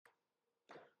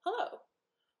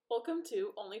Welcome to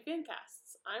Only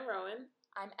Fancasts. I'm Røen.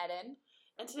 I'm Eden.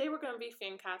 And today we're going to be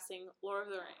fancasting Lord of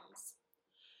the Rings.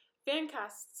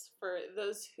 Fancasts, for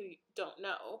those who don't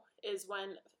know, is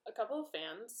when a couple of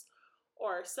fans,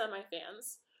 or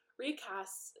semi-fans,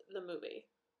 recast the movie,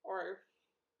 or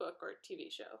book, or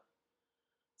TV show.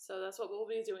 So that's what we'll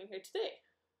be doing here today.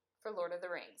 For Lord of the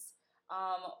Rings.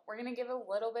 We're going to give a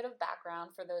little bit of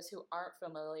background for those who aren't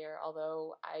familiar,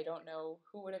 although I don't know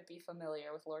who wouldn't be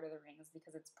familiar with Lord of the Rings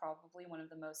because it's probably one of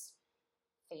the most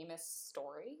famous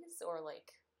stories, or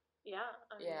Yeah.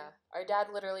 Our dad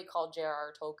literally called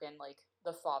J.R.R. Tolkien,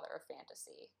 the father of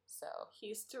fantasy, so. He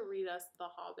used to read us The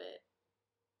Hobbit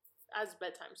as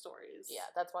bedtime stories.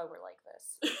 Yeah, that's why we're like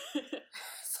this.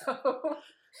 So,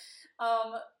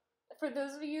 for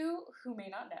those of you who may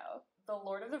not know, The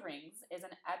Lord of the Rings is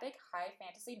an epic high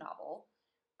fantasy novel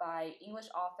by English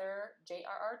author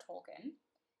J.R.R. Tolkien.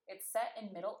 It's set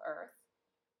in Middle-earth,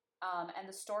 and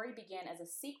the story began as a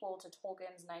sequel to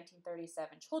Tolkien's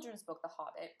 1937 children's book, The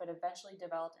Hobbit, but eventually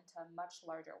developed into a much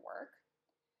larger work.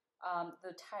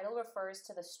 The title refers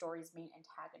to the story's main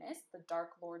antagonist, the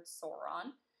Dark Lord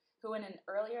Sauron, who in an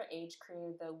earlier age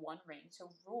created the One Ring to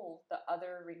rule the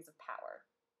other rings of power.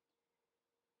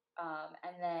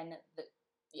 And then,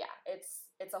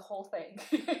 it's a whole thing.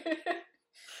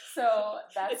 So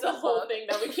that's it's a whole thing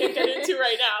that we can't get into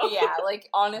right now. Yeah,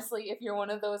 honestly, if you're one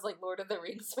of those Lord of the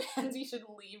Rings fans, you should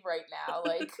leave right now.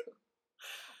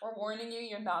 We're warning you,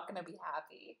 you're not going to be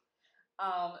happy.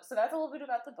 So that's a little bit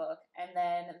about the book, and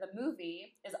then the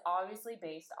movie is obviously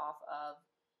based off of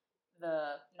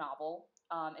the novel.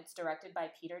 It's directed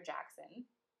by Peter Jackson,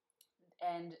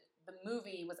 and the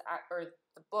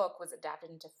book was adapted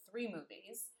into 3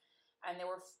 movies, and they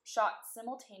were shot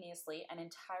simultaneously and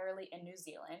entirely in New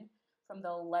Zealand from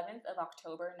the 11th of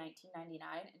October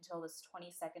 1999 until the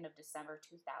 22nd of December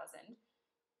 2000.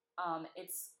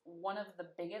 It's one of the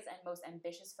biggest and most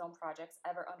ambitious film projects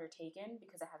ever undertaken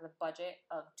because it has a budget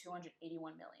of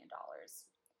 $281 million.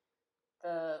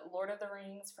 The Lord of the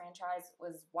Rings franchise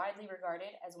was widely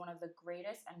regarded as one of the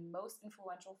greatest and most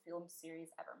influential film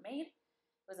series ever made.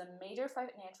 It was a major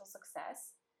financial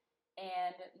success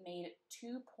and made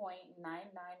 $2.991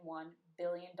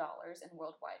 billion in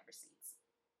worldwide receipts.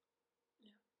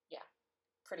 Yeah,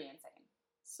 pretty insane.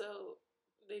 So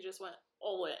they just went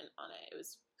all in on it. It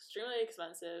was extremely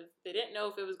expensive. They didn't know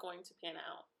if it was going to pan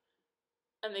out.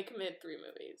 And they committed 3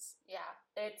 movies. Yeah,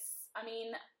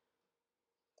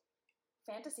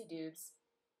 fantasy dudes,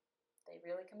 they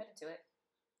really committed to it.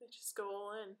 They just go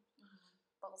all in.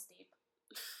 Balls deep.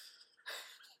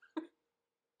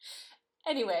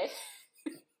 Anyway.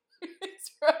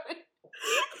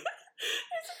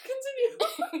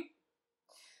 Continue.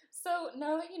 So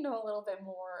now that you know a little bit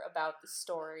more about the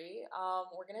story,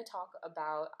 we're going to talk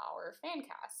about our fan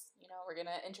cast. We're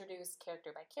going to introduce character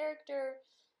by character,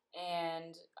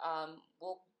 and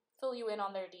we'll fill you in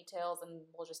on their details, and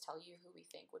we'll just tell you who we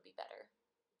think would be better.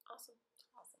 Awesome.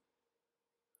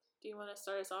 Do you want to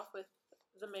start us off with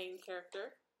the main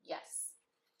character? Yes.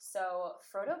 So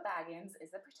Frodo Baggins is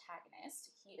the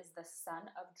protagonist. He is the son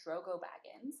of Drogo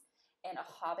Baggins and a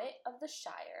hobbit of the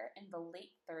Shire in the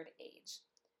late Third Age.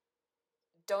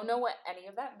 Don't know what any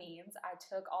of that means. I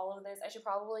took all of this. I should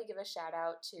probably give a shout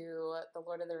out to the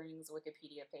Lord of the Rings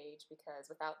Wikipedia page, because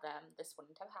without them, this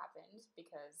wouldn't have happened,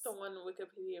 because... The one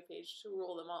Wikipedia page to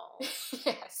rule them all.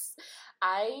 Yes.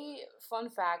 I, fun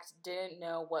fact, didn't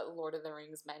know what Lord of the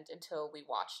Rings meant until we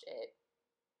watched it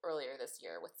earlier this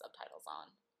year with subtitles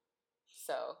on.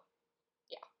 So,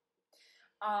 yeah.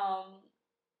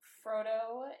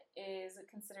 Frodo is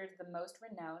considered the most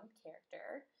renowned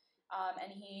character.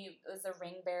 And he is a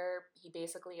ring bearer. He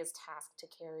basically is tasked to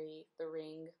carry the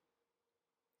ring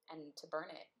and to burn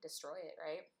it, destroy it,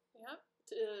 right? Yeah,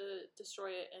 to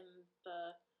destroy it in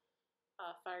the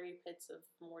fiery pits of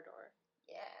Mordor.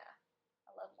 Yeah,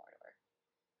 I love Mordor.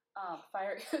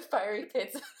 Fiery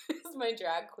pits is my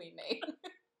drag queen name.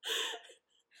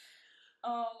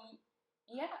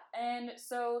 Yeah, and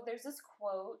so there's this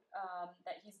quote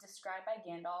that he's described by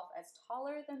Gandalf as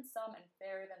taller than some and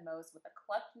fairer than most, with a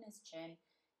cleft in his chin.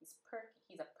 He's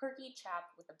a perky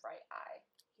chap with a bright eye.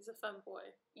 He's a fun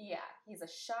boy. Yeah, he's a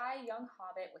shy young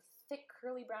hobbit with thick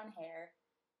curly brown hair,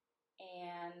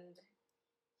 and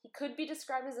he could be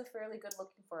described as a fairly good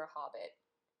looking for a hobbit.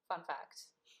 Fun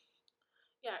fact.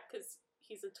 Yeah, because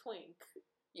he's a twink.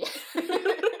 Yeah.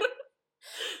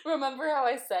 Remember how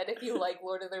I said if you like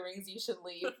Lord of the Rings, you should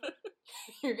leave?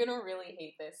 You're gonna really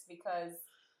hate this, because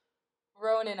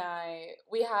Rowan and I,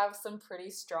 we have some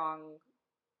pretty strong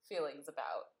feelings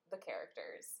about the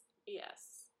characters.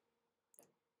 Yes.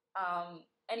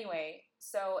 Anyway,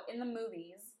 so in the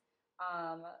movies,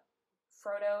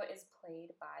 Frodo is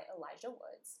played by Elijah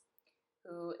Woods,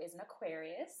 who is an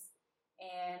Aquarius,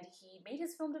 and he made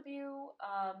his film debut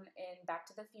in Back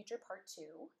to the Future Part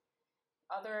 2.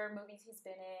 Other movies he's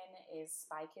been in is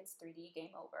Spy Kids 3D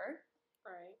Game Over.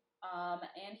 Right.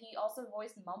 And he also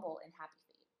voiced Mumble in Happy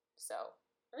Feet. So.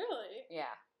 Really?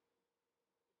 Yeah.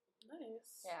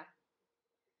 Nice. Yeah.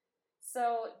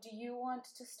 So, do you want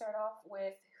to start off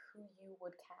with who you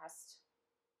would cast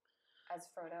as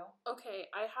Frodo? Okay,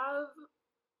 I have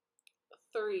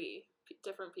 3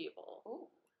 different people. Ooh.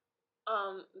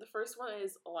 The first one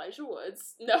is Elijah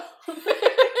Woods. No.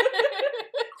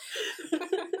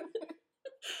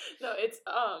 No, it's,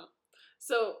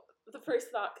 so the first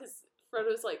thought, because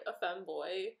Frodo's like a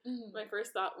femboy, my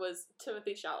first thought was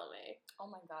Timothée Chalamet. Oh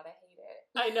my god, I hate it.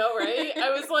 I know, right?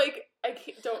 I was like,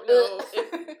 don't know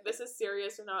if this is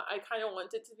serious or not. I kind of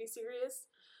want it to be serious,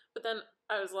 but then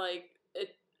I was like,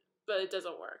 it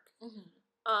doesn't work.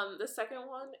 The second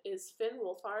one is Finn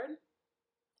Wolfhard.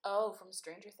 Oh, from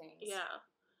Stranger Things. Yeah.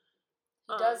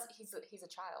 He's a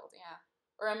child, yeah.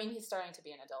 Or, I mean, he's starting to be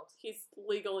an adult. He's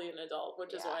legally an adult,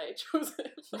 which is why I chose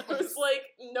him. I was like,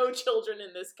 no children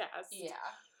in this cast. Yeah.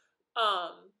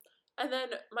 And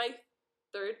then my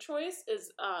third choice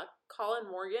is Colin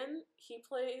Morgan. He's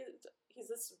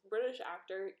this British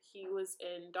actor. He was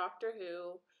in Doctor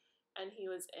Who, and he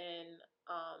was in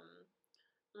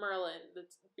Merlin, the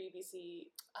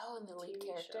BBC. Oh, and the lead TV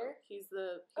character?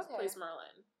 Show. He plays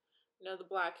Merlin. You know, the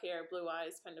black hair, blue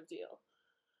eyes kind of deal.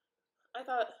 I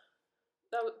thought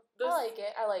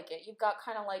I like it. You've got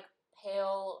kind of like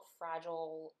pale,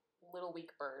 fragile, little weak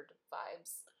bird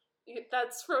vibes.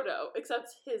 That's Frodo, except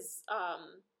his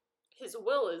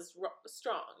will is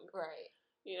strong. Right.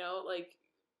 You know, like,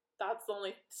 that's the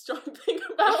only strong thing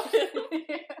about him.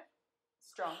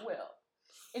 Strong will.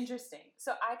 Interesting.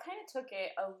 So I kind of took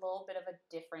it a little bit of a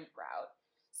different route.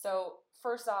 So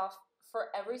first off, for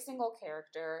every single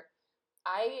character,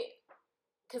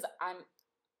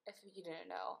 if you didn't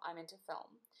know, I'm into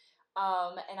film.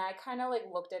 And I kind of like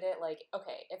looked at it like,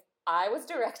 okay, if I was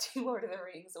directing Lord of the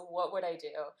Rings, what would I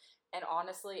do? And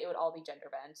honestly, it would all be gender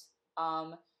bent.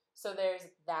 So there's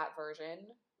that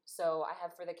version. So I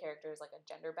have for the characters like a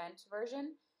gender bent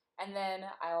version. And then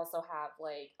I also have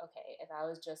like, okay, if I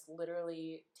was just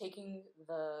literally taking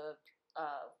the,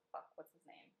 what's his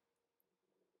name?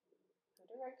 Who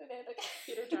directed it?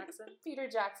 Peter Jackson. Peter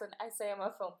Jackson. I say I'm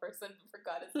a film person,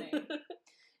 forgot his name.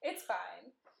 It's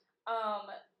fine.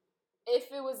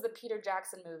 If it was the Peter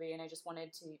Jackson movie and I just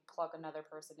wanted to plug another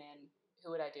person in,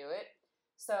 who would I do it?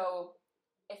 So,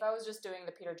 if I was just doing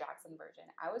the Peter Jackson version,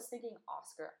 I was thinking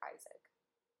Oscar Isaac.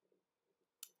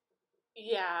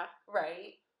 Yeah.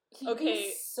 Right?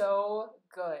 He's so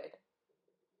good.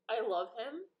 I love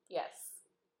him. Yes.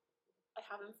 I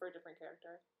have him for a different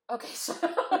character. Okay, so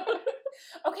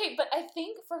okay, but I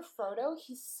think for Frodo,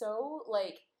 he's so,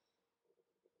 like,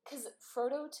 because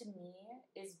Frodo, to me,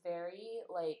 is very,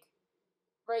 like,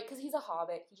 right, because he's a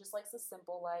hobbit, he just likes a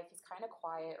simple life, he's kind of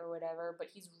quiet or whatever, but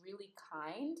he's really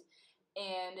kind,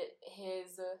 and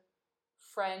his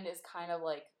friend is kind of,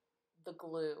 like, the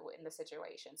glue in the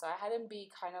situation. So I had him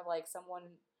be kind of, like,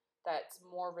 someone that's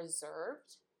more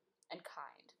reserved and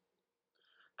kind.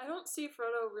 I don't see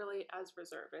Frodo really as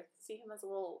reserved. I see him as a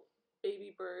little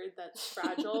baby bird that's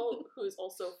fragile, who's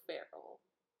also feral.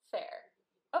 Fair.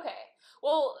 Okay.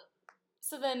 Well,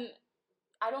 so then,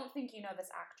 I don't think you know this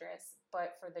actress,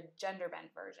 but for the gender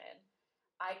bent version,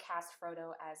 I cast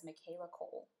Frodo as Michaela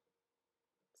Cole.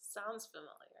 Sounds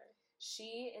familiar.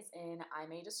 She is in I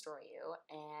May Destroy You,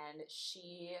 and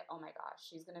oh my gosh,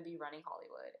 she's gonna be running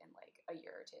Hollywood in like a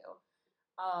year or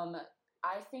two.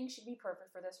 I think she'd be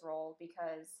perfect for this role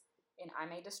because in I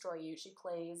May Destroy You, she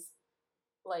plays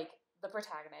like the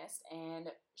protagonist, and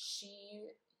she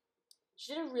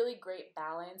did a really great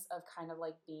balance of kind of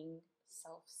like being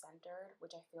self-centered,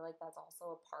 which I feel like that's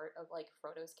also a part of like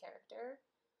Frodo's character.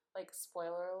 Like,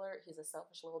 spoiler alert, he's a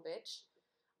selfish little bitch.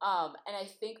 And I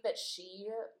think that she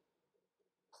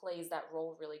plays that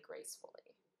role really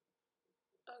gracefully.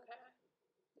 Okay.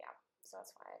 Yeah, so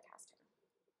that's why I cast her.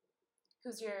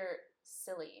 Who's your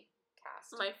silly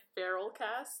cast? My feral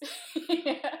cast?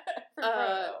 Yeah, for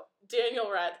Frodo. Daniel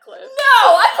Radcliffe.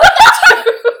 No! I put that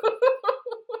too!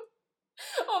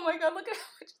 Oh my god, look at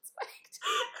how much it's spiked.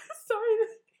 Sorry.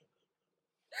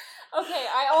 Okay,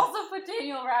 I also put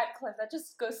Daniel Radcliffe. That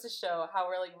just goes to show how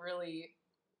we're like really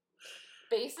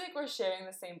basic. We're sharing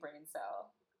the same brain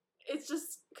cell. It's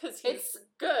just because he's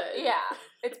good. Yeah,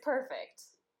 it's perfect.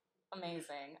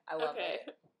 Amazing. I love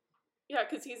it. Yeah,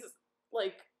 because he's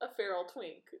like a feral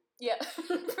twink. Yeah,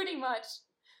 pretty much.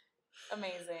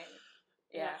 Amazing.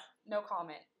 Yeah, no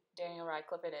comment. Daniel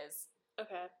Radcliffe it is.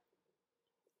 Okay.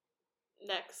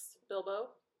 Next, Bilbo.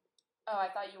 Oh, I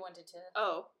thought you wanted to.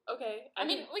 Oh, okay. I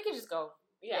mean, we could just go.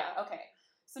 Yeah. Okay.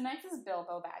 So next is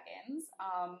Bilbo Baggins.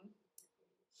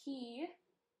 He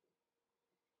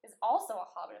is also a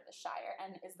Hobbit of the Shire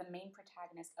and is the main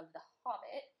protagonist of The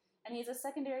Hobbit, and he's a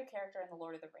secondary character in The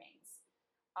Lord of the Rings.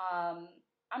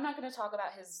 I'm not going to talk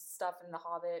about his stuff in The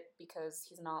Hobbit because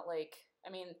he's not like. I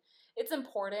mean, it's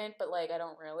important, but like I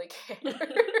don't really care.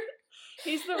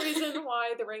 He's the reason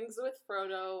why the ring's with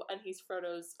Frodo, and he's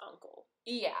Frodo's uncle.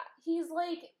 Yeah, he's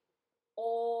like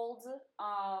old.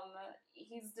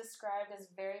 He's described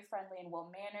as very friendly and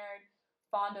well-mannered,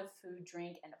 fond of food,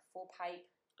 drink, and a full pipe.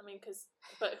 I mean,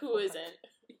 but who isn't?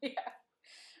 Yeah.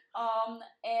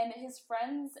 And his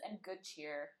friends and good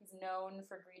cheer. He's known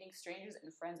for greeting strangers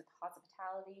and friends with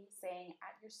hospitality, saying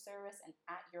 "at your service" and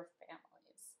 "at your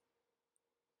families."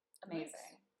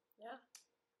 Amazing. Nice. Yeah.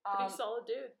 Pretty solid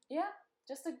dude. Yeah.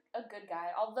 Just a good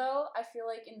guy. Although I feel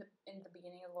like in the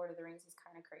beginning of Lord of the Rings, he's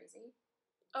kind of crazy.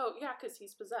 Oh yeah, because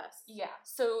he's possessed. Yeah.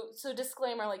 So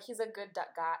disclaimer, like he's a good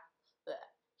guy.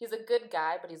 He's a good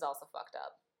guy, but he's also fucked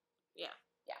up. Yeah.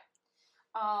 Yeah.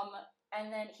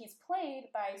 And then he's played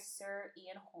by Sir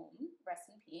Ian Holm. Rest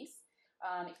in peace.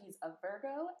 He's a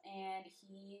Virgo, and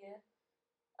he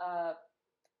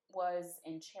was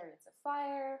in Chariots of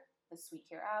Fire, The Sweet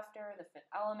Hereafter, The Fifth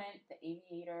Element, The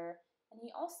Aviator. And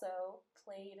he also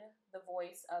played the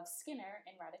voice of Skinner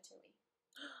in Ratatouille.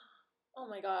 Oh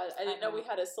my god, I didn't know we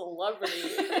had a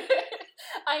celebrity.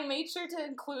 I made sure to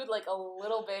include like a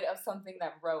little bit of something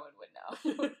that Røen would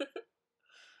know.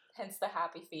 Hence the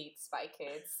Happy Feet, Spy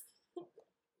Kids.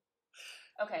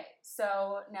 Okay,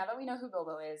 so now that we know who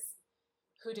Bilbo is,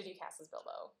 who did you cast as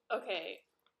Bilbo? Okay,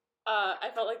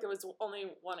 I felt like there was only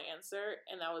one answer,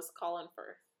 and that was Colin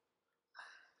Firth.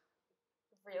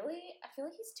 Really? I feel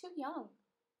like he's too young.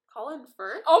 Colin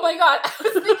Firth? Oh my god, I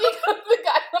was thinking of the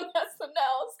guy on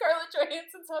SNL, Scarlett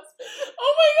Johansson's husband.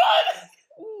 Oh my god!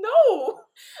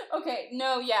 No! Okay,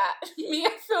 no, yeah. Me, a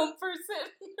film person,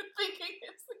 thinking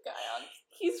it's the guy on...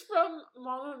 He's from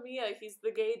Mamma Mia. He's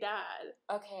the gay dad.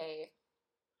 Okay.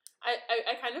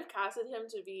 I kind of casted him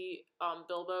to be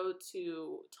Bilbo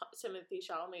to Timothy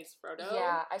Chalamet's Frodo.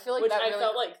 Yeah, I feel like which that I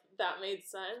felt like that made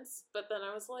sense, but then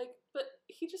I was like, but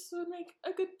he just would make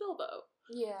a good Bilbo.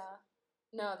 Yeah.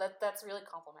 No, that's really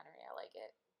complimentary. I like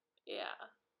it. Yeah.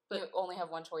 But you only have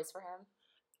one choice for him?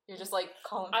 You're just like,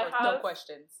 Colin Firth, no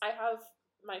questions. I have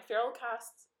my feral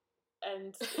cast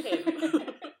and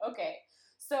him. Okay.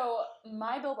 So,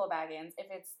 my Bilbo Baggins, if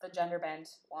it's the gender bent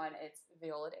one, it's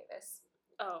Viola Davis.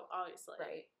 Oh, obviously.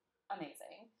 Right.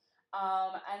 Amazing.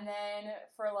 And then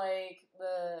for like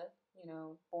the,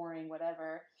 boring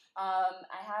whatever,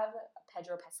 I have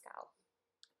Pedro Pascal.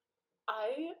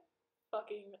 I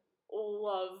fucking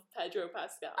love Pedro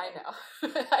Pascal. I know.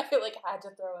 I had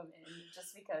to throw him in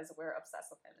just because we're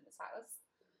obsessed with him in this house.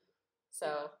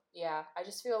 So, yeah I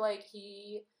just feel like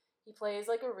he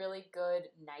plays like a really good,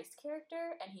 nice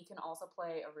character, and he can also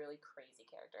play a really crazy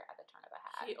character at the turn of a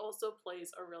hat. He also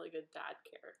plays a really good dad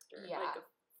character, like a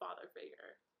father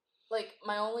figure. Like,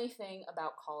 my only thing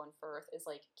about Colin Firth is,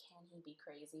 like, can he be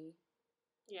crazy?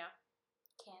 Yeah.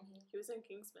 Can he? He was in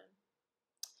Kingsman.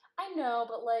 I know,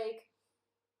 but, like...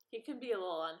 He can be a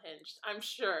little unhinged, I'm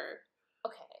sure.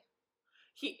 Okay.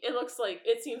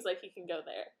 It seems like he can go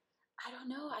there. I don't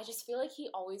know, I just feel like he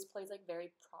always plays, like,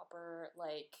 very proper,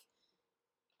 like...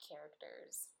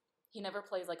 characters. He never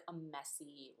plays like a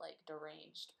messy, like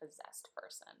deranged, possessed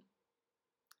person.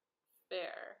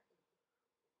 Fair.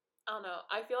 I don't know.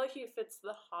 I feel like he fits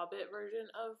the Hobbit version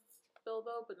of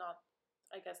Bilbo, but not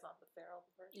the feral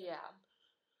version. Yeah.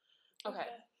 Okay.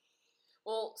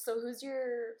 Well, so who's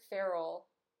your feral?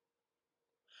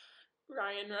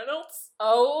 Ryan Reynolds.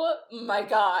 Oh my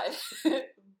god.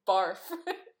 Barf.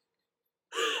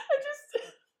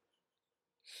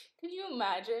 Can you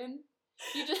imagine?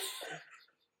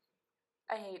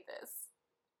 I hate this.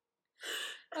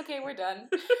 Okay, we're done.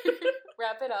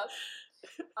 Wrap it up.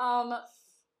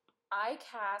 I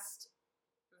cast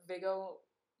Viggo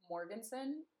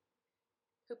Mortensen,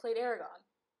 who played Aragorn.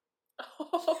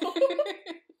 Oh.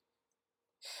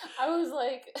 I was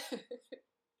like,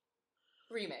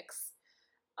 remix.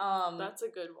 That's a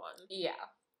good one. Yeah.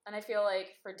 And I feel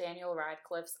like for Daniel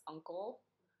Radcliffe's uncle,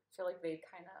 I feel like they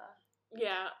kind of...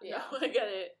 Yeah, no, I get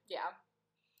it. Yeah.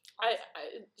 I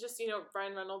just,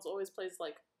 Ryan Reynolds always plays,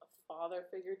 like, a father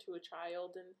figure to a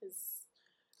child in his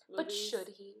movies. But should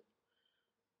he?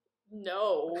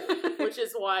 No, which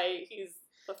is why he's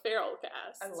the feral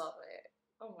cast. I love it.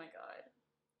 Oh my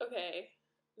god. Okay,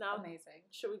 now amazing.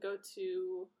 Should we go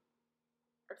to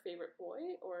our favorite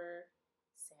boy, or...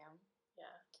 Sam?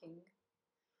 Yeah. King?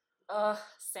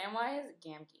 Samwise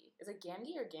Gamgee. Is it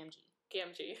Gamgee or Gamgee?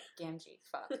 Gamgee. Gamgee.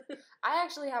 Fuck. I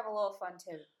actually have a little fun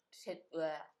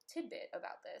tidbit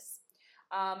about this.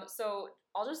 So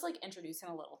I'll just like introduce him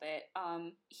a little bit.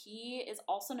 He is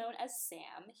also known as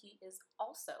Sam. He is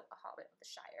also a Hobbit of the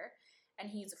Shire, and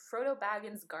he's Frodo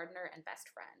Baggins' gardener and best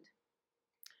friend.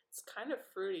 It's kind of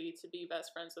fruity to be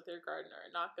best friends with your gardener,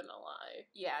 not gonna lie.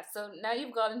 Yeah, so now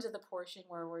you've got into the portion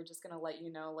where we're just gonna let you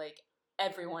know, like,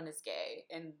 everyone is gay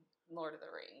in Lord of the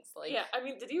Rings. Like, yeah, I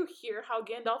mean, did you hear how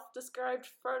Gandalf described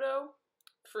Frodo?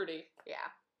 Fruity. Yeah.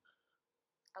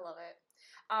 I love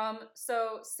it.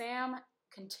 So Sam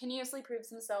continuously proves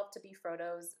himself to be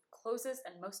Frodo's closest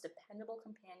and most dependable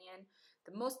companion,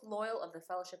 the most loyal of the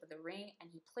Fellowship of the Ring, and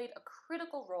he played a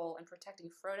critical role in protecting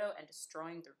Frodo and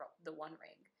destroying the One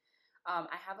Ring.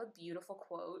 I have a beautiful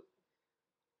quote.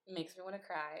 Makes me want to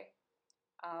cry.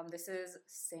 This is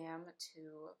Sam to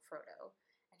Frodo.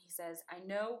 And he says, I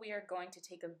know we are going to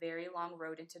take a very long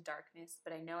road into darkness,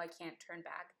 but I know I can't turn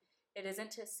back. It isn't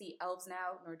to see elves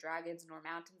now, nor dragons, nor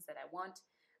mountains that I want.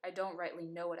 I don't rightly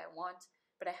know what I want,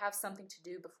 but I have something to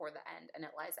do before the end, and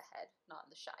it lies ahead, not in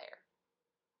the Shire.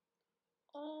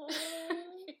 Oh,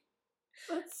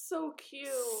 that's so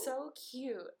cute. So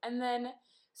cute. And then,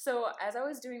 so as I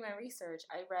was doing my research,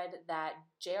 I read that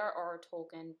J.R.R.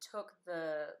 Tolkien took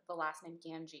the last name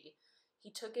Gamgee.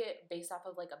 He took it based off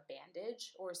of like a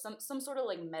bandage or some sort of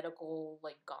like medical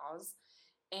like gauze,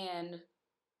 and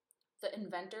the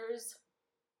inventor's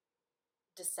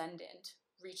descendant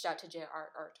reached out to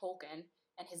J.R.R. Tolkien,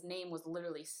 and his name was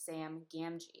literally Sam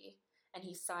Gamgee, and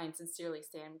he signed sincerely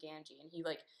Sam Gamgee, and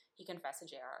he confessed to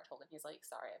J.R.R. Tolkien. He's like,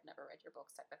 sorry, I've never read your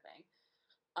books, type of thing.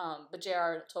 But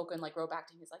J.R.R. Tolkien like wrote back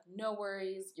to him. He's like, no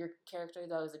worries, your character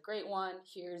though is a great one.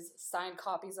 Here's signed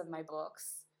copies of my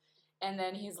books. And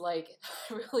then he's like,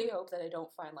 I really hope that I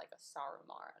don't find like a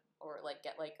Saruman or like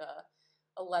get like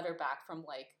a letter back from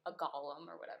like a Gollum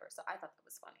or whatever. So I thought that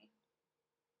was funny.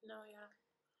 No, yeah.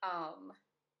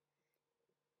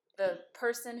 The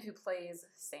person who plays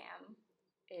Sam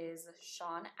is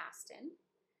Sean Astin,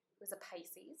 who's a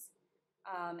Pisces.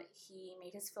 He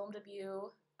made his film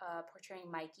debut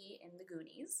portraying Mikey in The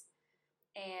Goonies,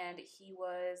 and he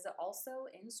was also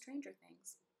in Stranger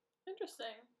Things.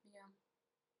 Interesting. Yeah.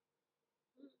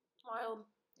 Wild.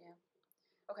 Yeah.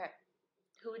 Okay.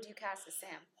 Who would you cast as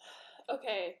Sam?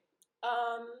 Okay.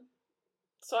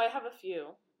 So I have a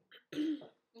few.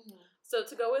 Mm-hmm. So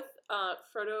to go with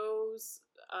Frodo's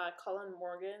Colin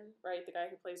Morgan, right, the guy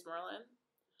who plays Merlin,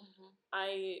 Mm-hmm.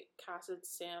 I casted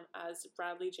Sam as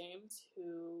Bradley James,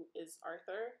 who is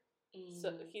Arthur.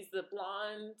 So he's the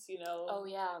blonde, Oh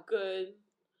yeah. good.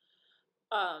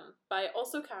 But I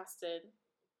also casted.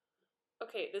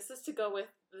 Okay, this is to go with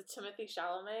the Timothy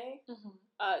Chalamet,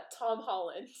 Tom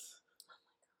Holland,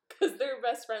 because they're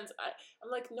best friends.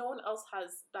 I'm like, no one else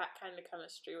has that kind of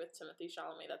chemistry with Timothy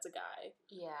Chalamet. That's a guy.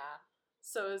 Yeah.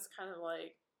 So it's kind of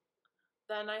like.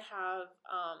 Then I have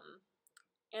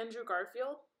Andrew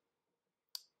Garfield.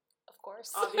 Of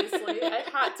course. Obviously, I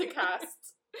had to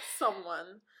cast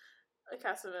someone. I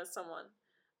cast him as someone.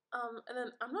 And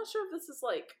then I'm not sure if this is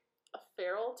like a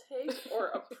feral take or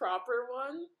a proper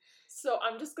one, so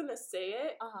I'm just gonna say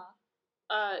it.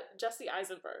 Jesse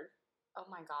Eisenberg. Oh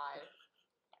my god.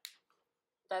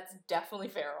 That's definitely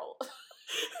feral.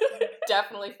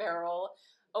 Definitely feral.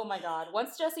 Oh my god.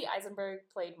 Once Jesse Eisenberg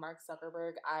played Mark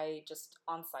Zuckerberg, I just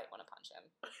on sight want to punch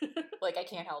him. Like, I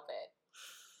can't help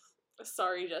it.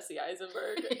 Sorry, Jesse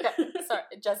Eisenberg. Yeah, sorry,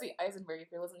 Jesse Eisenberg, if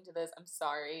you're listening to this, I'm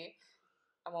sorry.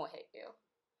 I won't hate you.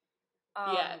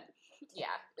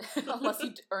 Yeah. Unless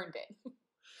you earned it.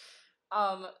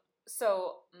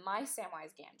 So my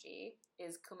Samwise Gamgee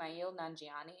is Kumail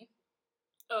Nanjiani.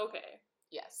 Okay.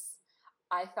 Yes.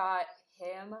 I thought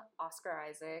him, Oscar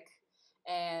Isaac,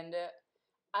 and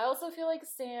I also feel like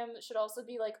Sam should also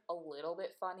be like a little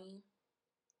bit funny.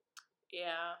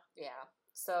 Yeah. Yeah.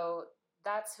 So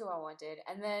that's who I wanted.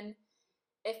 And then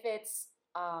if it's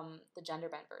the gender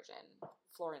bent version,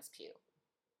 Florence Pugh.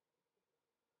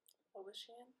 What was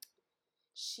she in?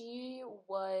 She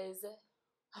was,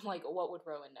 I'm like, what would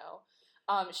Røen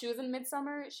know? She was in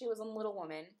Midsummer, she was in Little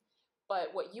Woman, but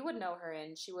what you would know her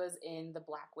in, she was in the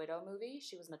Black Widow movie.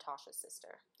 She was Natasha's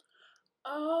sister.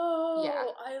 Oh, yeah.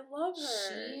 I love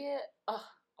her.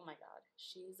 Oh my god,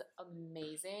 she's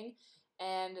amazing.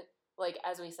 And like,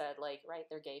 as we said, like, right,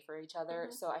 they're gay for each other,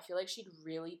 so I feel like she'd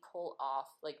really pull off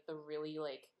like the really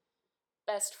like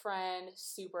best friend,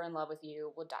 super in love with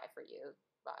you, will die for you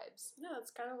vibes. Yeah, that's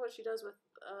kind of what she does with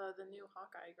the new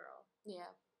Hawkeye girl.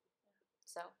 Yeah.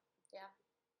 So, yeah.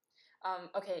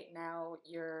 Okay, now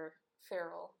you're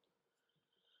feral.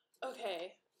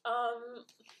 Okay.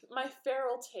 My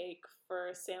feral take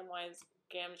for Samwise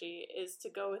Gamgee is to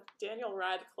go with Daniel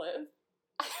Radcliffe.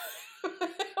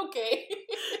 Okay.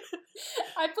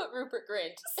 I put Rupert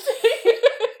Grint.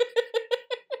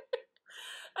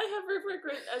 I have Rupert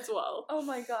Grint as well. Oh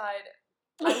my god.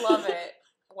 I love it.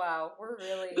 Wow, we're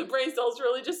really... The brain cells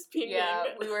really just pinging. Yeah,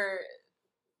 we were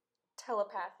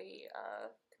telepathy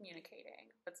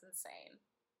communicating. That's insane.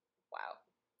 Wow.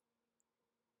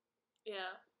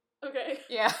 Yeah. Okay.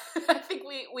 Yeah, I think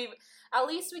we've... At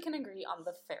least we can agree on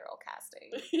the feral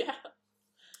casting. Yeah.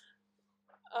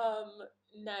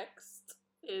 Next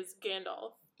is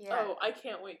Gandalf. Yeah. Oh, I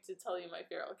can't wait to tell you my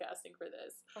feral casting for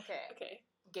this. Okay.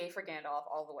 Gay for Gandalf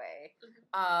all the way.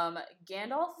 Mm-hmm.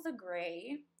 Gandalf the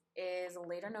Grey is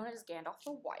later known as Gandalf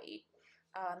the White.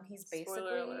 He's basically...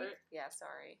 Spoiler alert. Yeah,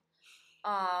 sorry.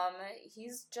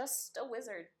 He's just a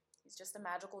wizard. He's just a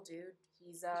magical dude.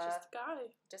 He's just a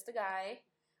guy. Just a guy.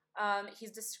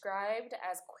 He's described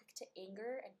as quick to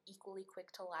anger and equally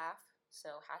quick to laugh. So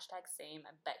 #same.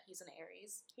 I bet he's an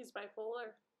Aries. He's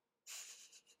bipolar.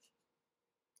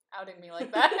 Outing me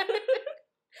like that.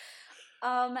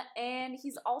 And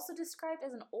he's also described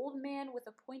as an old man with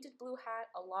a pointed blue hat,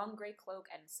 a long gray cloak,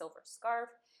 and silver scarf.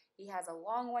 He has a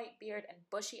long white beard and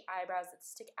bushy eyebrows that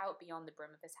stick out beyond the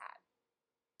brim of his hat.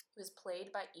 He was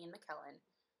played by Ian McKellen,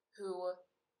 who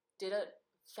did a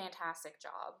fantastic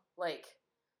job. Like,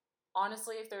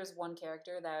 honestly, if there's one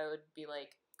character that I would be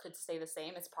like, could stay the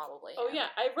same, it's probably him. Oh yeah,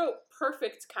 I wrote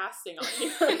perfect casting on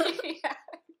here. Yeah.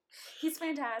 He's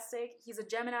fantastic. He's a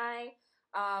Gemini.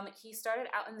 He started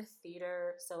out in the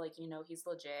theater, so like, you know, he's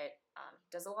legit.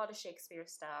 Does a lot of Shakespeare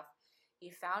stuff. He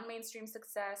found mainstream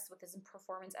success with his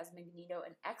performance as Magneto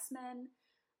in X-Men.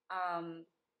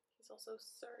 He's also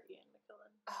Sir Ian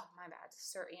McKellen. Oh, my bad.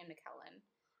 Sir Ian McKellen.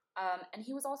 And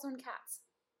he was also in Cats.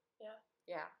 Yeah.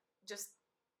 Yeah. Just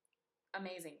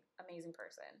amazing. Amazing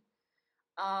person.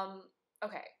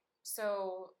 Okay.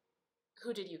 So,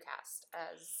 who did you cast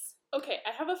as... Okay,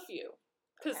 I have a few.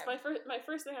 Because Okay. my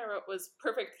first thing I wrote was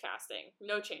perfect casting,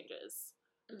 no changes.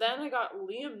 Then I got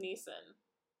Liam Neeson.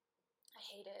 I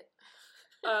hate it.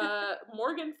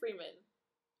 Morgan Freeman.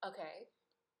 Okay.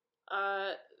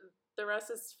 The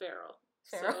rest is Farrell.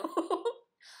 Farrell. So,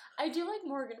 I do like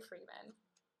Morgan Freeman.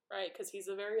 right, because he's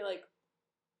a very, like,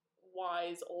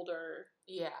 wise, older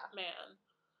man.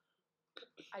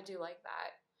 I do like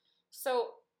that. So,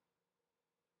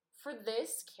 for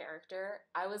this character,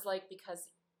 I was like, because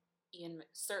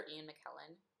Sir Ian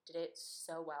McKellen did it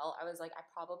so well, I was like, I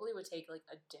probably would take, like,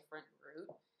 a different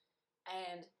route.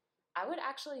 And I would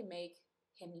actually make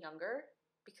him younger,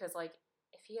 because, like,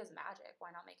 if he has magic,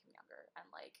 why not make him younger? And,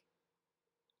 like...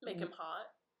 Make him hot?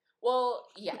 Well,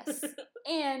 yes.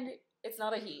 And it's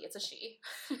not a he, it's a she.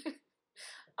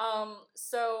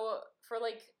 So, for,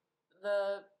 like,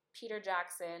 the Peter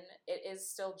Jackson, it is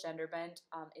still gender bent.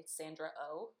 It's Sandra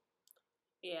Oh.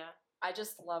 Yeah. I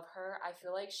just love her. I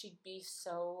feel like she'd be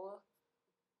so,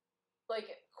 like,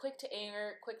 quick to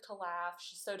anger, quick to laugh.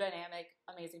 She's so dynamic,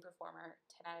 amazing performer,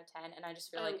 10 out of 10. And I just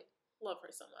feel like... love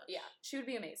her so much. Yeah, she would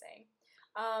be amazing.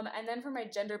 And then for my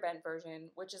gender bent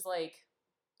version, which is, like,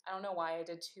 I don't know why I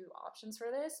did two options for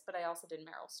this, but I also did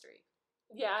Meryl Streep.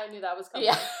 Yeah, I knew that was coming.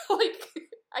 Yeah, like,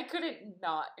 I couldn't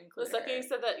not include the second her. you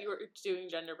said that you were doing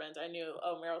gender bent, I knew,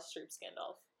 oh, Meryl Streep's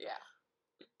Gandalf. Yeah.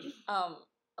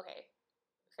 Okay.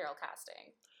 Feral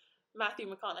casting. Matthew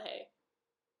McConaughey.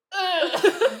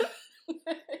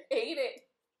 Hate it.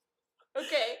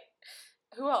 Okay.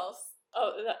 Who else?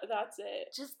 Oh, that's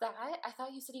it. Just that? I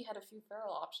thought you said you had a few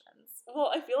feral options.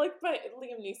 Well, I feel like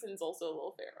Liam Neeson's also a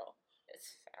little feral.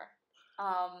 It's fair.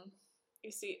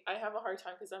 You see, I have a hard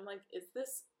time because I'm like, is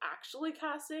this actually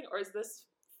casting or is this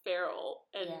feral?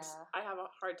 And I have a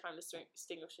hard time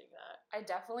distinguishing that. I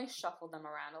definitely shuffled them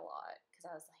around a lot because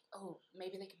I was like, oh,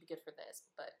 maybe they could be good for this.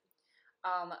 But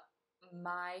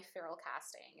my feral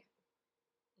casting,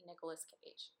 Nicolas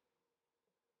Cage.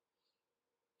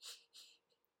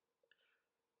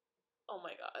 Oh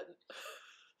my god.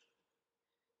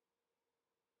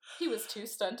 He was too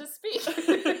stunned to speak.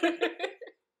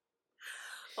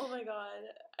 Oh my god.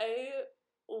 I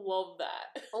love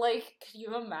that. Like, can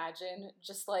you imagine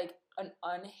just, like, an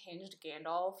unhinged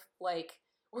Gandalf? Like,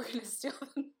 we're gonna steal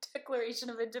the Declaration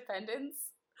of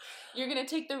Independence? You're gonna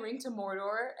take the ring to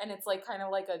Mordor, and it's, like, kind of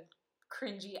like a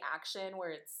cringy action where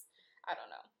it's, I don't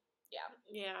know. Yeah.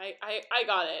 Yeah, I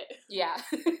got it. Yeah.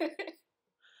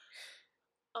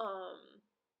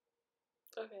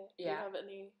 Okay. Yeah. Do you have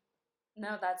any...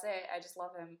 No, that's it. I just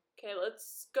love him. Okay,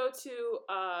 let's go to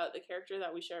the character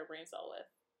that we share a brain cell with.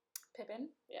 Pippin?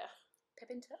 Yeah.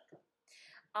 Pippin Took?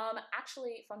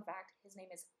 Actually, fun fact, his name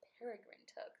is Peregrine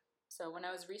Took. So when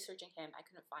I was researching him, I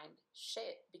couldn't find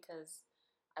shit because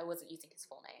I wasn't using his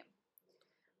full name.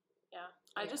 Yeah.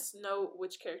 I just know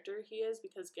which character he is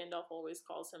because Gandalf always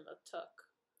calls him a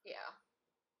Took. Yeah.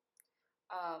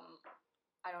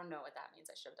 I don't know what that means.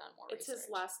 I should have done more It's research. his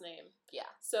last name.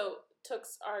 Yeah. So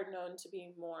Tooks are known to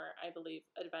be more, I believe,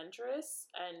 adventurous,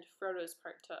 and Frodo's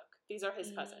part Took. These are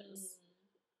his cousins.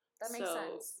 That makes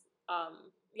sense.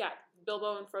 Yeah,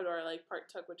 Bilbo and Frodo are like part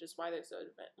Took, which is why they're so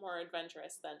more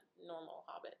adventurous than normal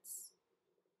hobbits.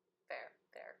 Fair.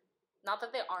 Not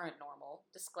that they aren't normal.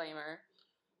 Disclaimer.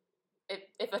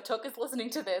 If a Took is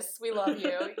listening to this, we love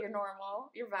you. You're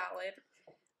normal. You're valid.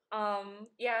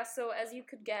 Yeah, so as you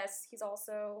could guess, he's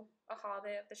also a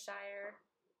hobbit of the Shire.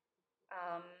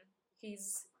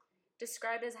 He's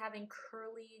described as having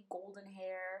curly golden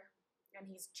hair, and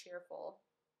he's cheerful.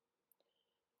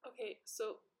 Okay,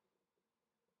 so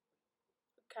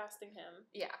casting him.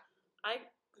 Yeah. I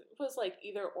was like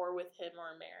either or with him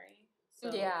or Mary.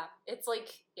 So yeah, it's like,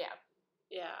 yeah.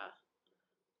 Yeah.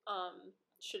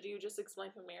 Should you just explain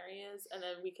who Mary is, and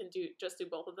then we can do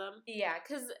both of them? Yeah,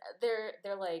 because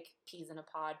they're like peas in a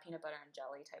pod, peanut butter and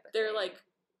jelly type of They're thing. like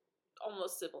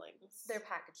almost siblings. They're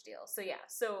package deals. So yeah,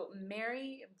 so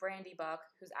Mary Brandybuck,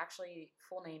 whose actually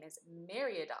full name is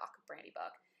Meriadoc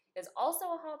Brandybuck, is also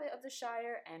a hobbit of the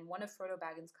Shire and one of Frodo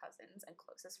Baggins' cousins and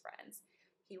closest friends.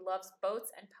 He loves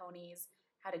boats and ponies,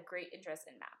 had a great interest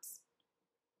in maps.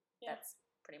 Yeah. That's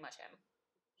pretty much him.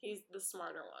 He's the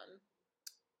smarter one.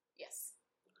 Yes.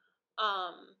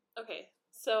 Okay,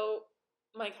 so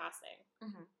my casting.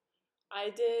 Mm-hmm.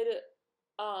 I did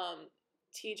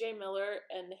TJ Miller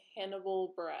and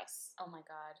Hannibal Buress. Oh my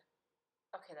god.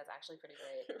 Okay, that's actually pretty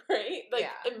great. Right? Like,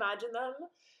 imagine them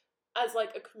as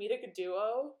like a comedic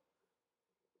duo.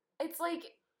 It's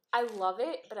like, I love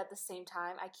it, but at the same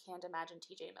time, I can't imagine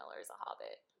TJ Miller as a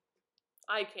hobbit.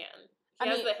 I can. He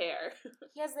has the hair.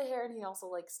 He has the hair and he also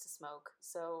likes to smoke,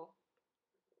 so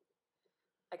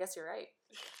I guess you're right.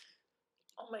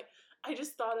 Oh my, I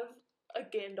just thought of a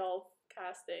Gandalf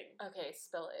casting. Okay,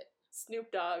 spill it.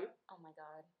 Snoop Dogg. Oh my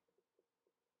god.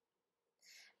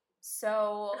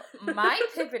 So, my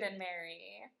Pippin and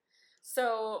Mary.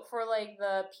 So, for like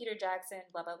the Peter Jackson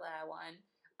blah blah blah one,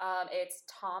 it's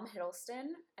Tom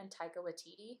Hiddleston and Taika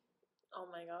Waititi. Oh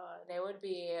my god. They would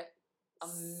be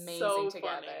amazing so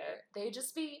together. Funny. They'd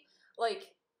just be like,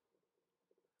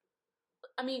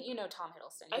 I mean, you know Tom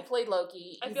Hiddleston. He played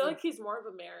Loki. I feel like he's more of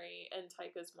a Mary and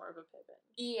Taika's more of a Pippin.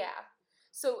 Yeah.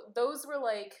 So those were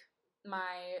like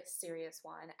my serious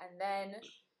one. And then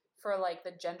for like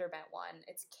the gender bent one,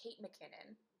 it's Kate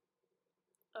McKinnon.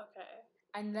 Okay.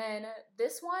 And then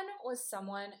this one was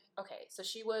someone, okay, so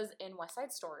she was in West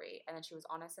Side Story and then she was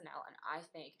on SNL and I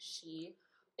think she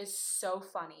is so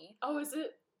funny. Oh, is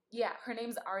it? Yeah, her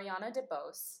name's Ariana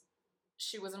DeBose.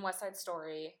 She was in West Side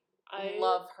Story. I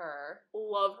love her.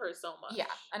 Love her so much.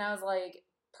 Yeah, and I was like,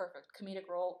 perfect. Comedic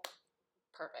role,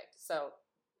 perfect. So,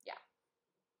 yeah.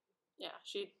 Yeah,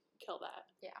 she'd kill that.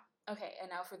 Yeah. Okay, and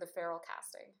now for the feral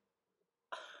casting.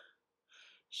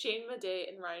 Shane Madej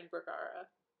and Ryan Bergara.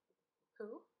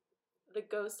 Who? The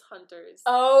Ghost Hunters.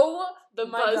 Oh, the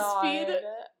BuzzFeed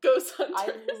Ghost Hunters.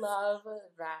 I love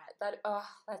that.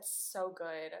 That's so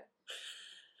good.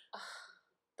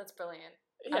 That's brilliant.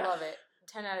 Yeah. I love it.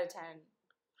 10 out of 10.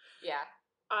 Yeah.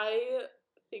 I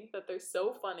think that they're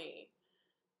so funny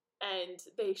and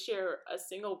they share a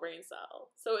single brain cell.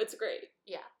 So it's great.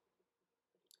 Yeah.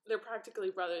 They're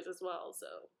practically brothers as well, so.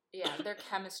 Yeah, their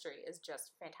chemistry is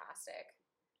just fantastic.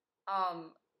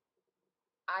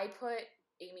 I put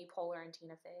Amy Poehler and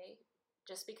Tina Fey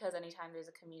just because anytime there's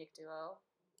a comedic duo.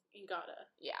 You gotta.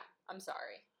 Yeah, I'm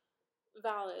sorry.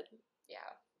 Valid.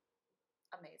 Yeah.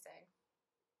 Amazing.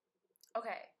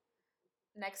 Okay.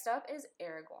 Next up is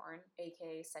Aragorn,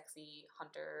 aka sexy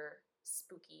hunter,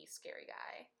 spooky, scary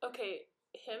guy. Okay,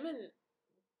 him and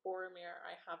Boromir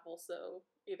I have also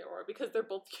either or because they're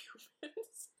both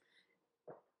humans.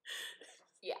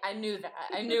 Yeah, I knew that.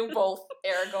 I knew both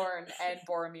Aragorn and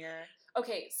Boromir.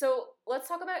 Okay, so let's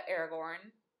talk about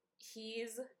Aragorn.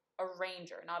 He's a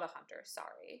ranger, not a hunter,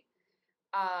 sorry.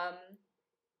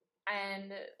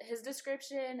 And his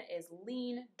description is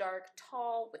lean, dark,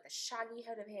 tall, with a shaggy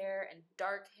head of hair and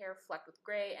dark hair flecked with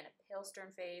gray and a pale,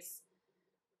 stern face,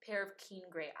 pair of keen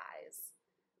gray eyes.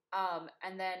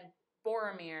 And then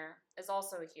Boromir is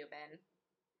also a human.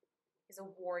 He's a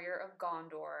warrior of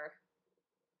Gondor.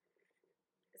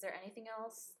 Is there anything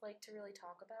else like to really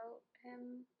talk about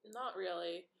him? Not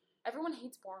really. Everyone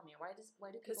hates Boromir. Why do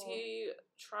people? Because he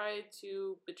tried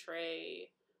to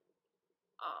betray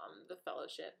the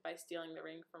Fellowship by stealing the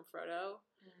ring from Frodo,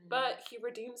 but he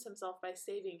redeems himself by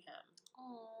saving him.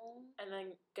 Aww. And then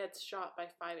then gets shot by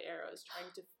 5 arrows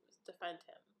trying to defend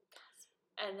him.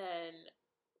 And then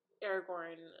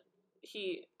Aragorn,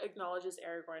 he acknowledges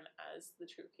Aragorn as the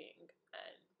true king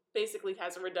and basically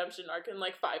has a redemption arc in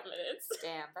like 5 minutes.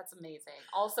 Damn, that's amazing.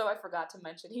 Also, I forgot to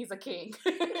mention he's a king.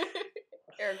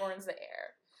 Aragorn's the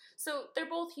heir. So they're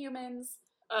both humans.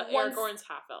 Aragorn's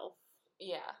half-elf.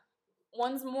 Yeah.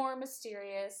 One's more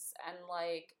mysterious and,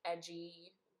 like,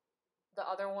 edgy. The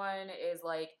other one is,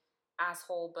 like,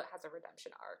 asshole but has a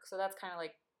redemption arc. So that's kind of,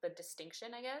 like, the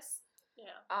distinction, I guess.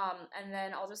 Yeah. And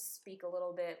then I'll just speak a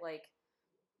little bit, like,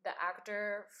 the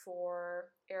actor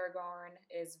for Aragorn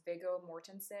is Viggo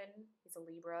Mortensen. He's a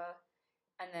Libra.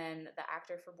 And then the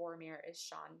actor for Boromir is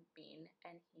Sean Bean,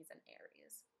 and he's an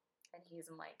Aries. And he's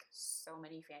in, like, so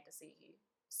many fantasy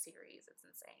series. It's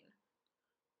insane.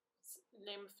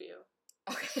 Name a few.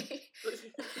 Okay.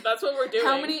 That's what we're doing.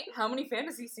 How many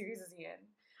fantasy series is he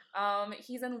in?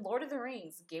 He's in Lord of the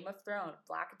Rings, Game of Thrones,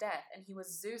 Black Death, and he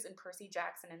was Zeus and Percy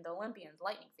Jackson in The Olympians,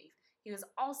 Lightning Thief. He was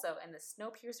also in the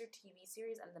Snowpiercer TV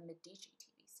series and the Medici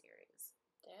TV series.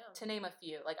 Damn. To name a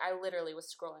few. Like, I literally was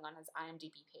scrolling on his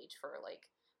IMDb page for, like,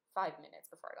 5 minutes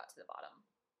before I got to the bottom.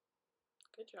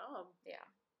 Good job. Yeah.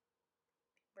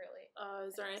 Really.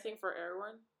 Is there anything for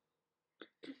Aragorn?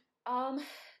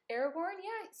 Aragorn,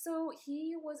 yeah. So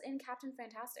he was in Captain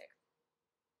Fantastic.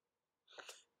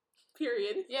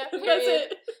 Period. Yeah, period. That's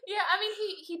it. Yeah, I mean,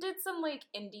 he did some, like,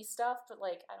 indie stuff, but,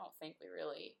 like, I don't think we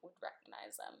really would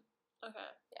recognize them.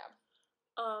 Okay. Yeah.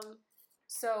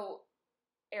 So,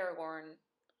 Aragorn,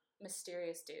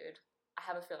 mysterious dude. I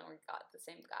have a feeling we got the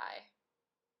same guy.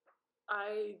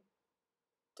 I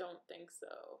don't think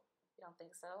so. You don't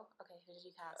think so? Okay, who did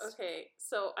you cast? Okay,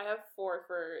 so I have 4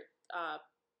 for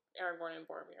Aragorn and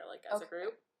Boromir, like, as a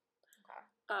group.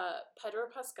 Okay. Pedro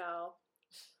Pascal,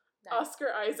 Nice.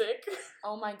 Oscar Isaac,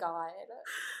 Oh my god.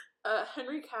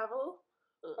 Henry Cavill,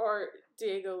 or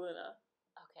Diego Luna.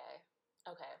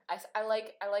 Okay. I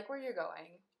like where you're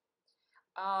going.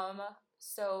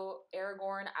 So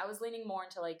Aragorn, I was leaning more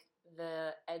into, like,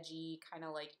 the edgy, kind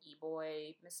of, like,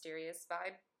 e-boy, mysterious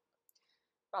vibe.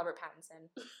 Robert Pattinson.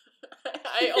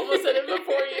 I almost said it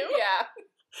before you. Yeah.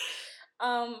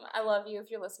 I love you if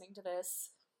you're listening to this.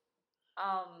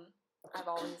 I've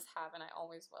always have and I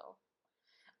always will.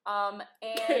 And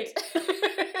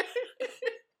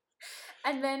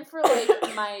and then for,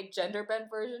 like, my gender bent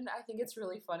version, I think it's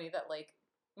really funny that, like,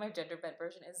 my gender bent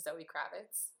version is Zoe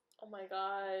Kravitz. Oh my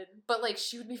god. But, like,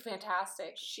 she would be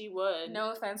fantastic. She would.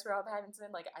 No offense, Rob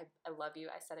Pattinson. Like, I love you.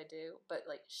 I said I do. But,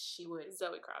 like, she would.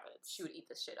 Zoe Kravitz. She would eat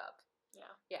this shit up.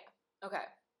 Yeah. Yeah. Okay.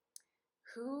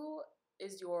 Who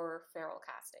is your feral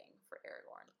casting for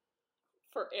Aragorn?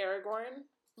 For Aragorn?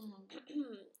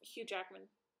 Mm-hmm. Hugh Jackman.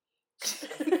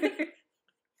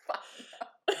 Fuck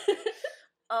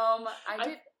no.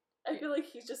 I feel like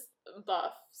he's just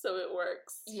buff, so it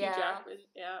works. Yeah. Hugh Jackman.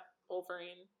 Yeah.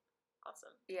 Wolverine.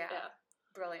 Awesome. Yeah.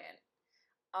 Brilliant.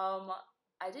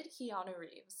 I did Keanu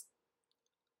Reeves.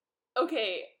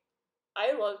 Okay.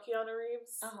 I love Keanu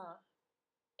Reeves. Uh-huh.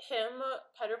 Him,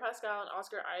 Pedro Pascal, and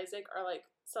Oscar Isaac are, like,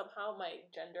 somehow my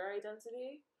gender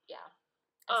identity. Yeah.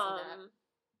 I see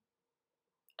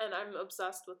that. And I'm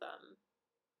obsessed with them.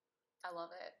 I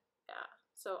love it. Yeah.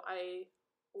 So I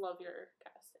love your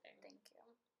casting. Thank you.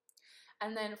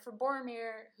 And then for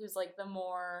Boromir, who's, like, the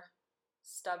more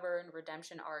stubborn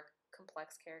redemption arc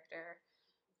complex character,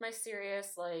 my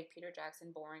serious, like, Peter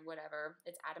Jackson, boring, whatever,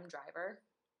 it's Adam Driver.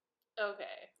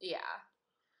 Okay. Yeah.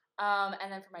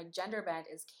 And then for my gender bend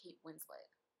is Kate Winslet.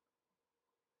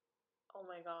 Oh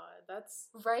my god, that's...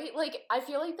 Right? Like, I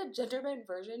feel like the gender bend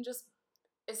version just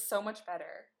is so much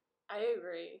better. I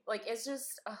agree. Like, it's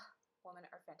just... women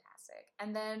are fantastic.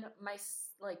 And then my,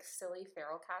 like, silly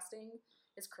feral casting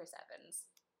is Chris Evans.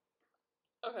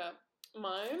 Okay.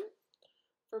 Mine,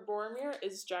 for Boromir,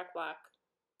 is Jack Black.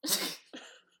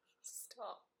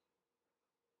 Stop.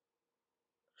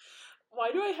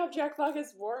 Why do I have Jack Black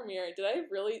as Boromir? Did I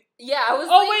really... Yeah, I was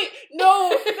Oh, like... wait! No!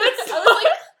 That's... I was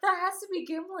like, that has to be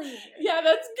Gimli. Yeah,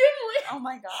 that's Gimli! Oh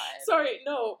my god. Sorry,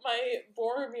 no. My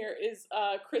Boromir is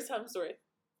Chris Hemsworth.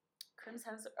 Chris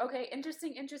Hemsworth. Okay,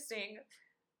 interesting.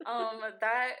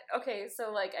 Okay,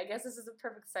 so, like, I guess this is a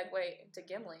perfect segue into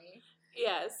Gimli.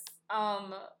 Yes.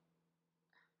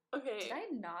 Okay. Did I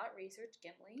not research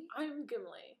Gimli? I'm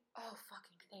Gimli. Oh,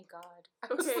 fucking thank God.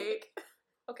 Okay.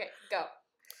 Okay, go.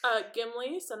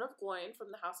 Gimli, son of Gloin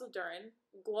from the House of Durin.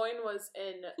 Gloin was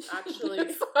in,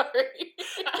 actually... Sorry.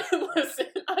 Listen,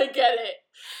 I get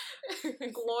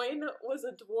it. Gloin was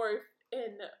a dwarf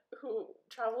who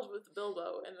traveled with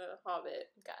Bilbo in The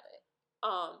Hobbit. Got it.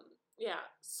 Yeah,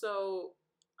 so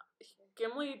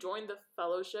Gimli joined the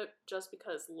Fellowship just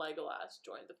because Legolas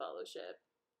joined the Fellowship.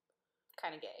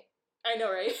 Kind of gay. I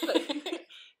know, right?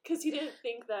 Because he didn't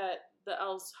think that the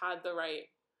elves had the right,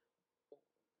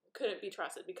 couldn't be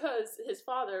trusted, because his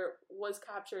father was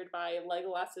captured by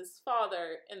Legolas's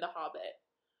father in The Hobbit.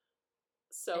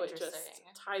 So it just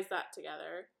ties that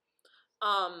together.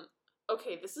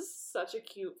 Okay, this is such a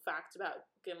cute fact about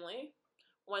Gimli.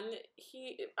 When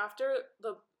after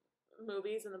the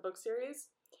movies and the book series,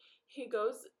 he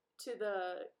goes to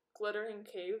the glittering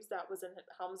caves that was in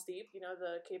Helm's Deep, you know,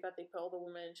 the cave that they put all the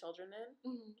women and children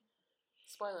in. Mm-hmm.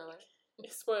 Spoiler alert.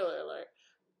 Spoiler alert.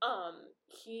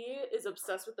 He is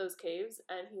obsessed with those caves,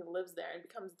 and he lives there and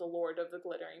becomes the Lord of the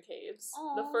Glittering Caves.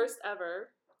 Aww. The first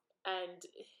ever, and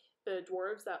the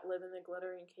dwarves that live in the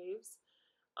Glittering Caves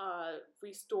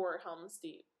restore Helm's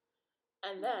Deep.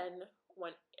 And then,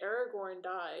 when Aragorn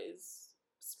dies,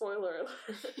 spoiler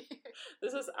alert,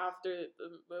 this is after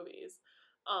the movies,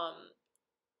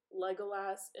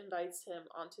 Legolas invites him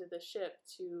onto the ship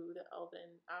to the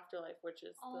Elven afterlife, which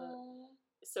is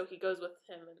so he goes with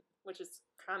him, which is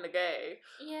kind of gay.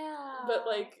 Yeah. But,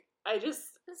 like,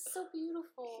 it's so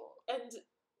beautiful. And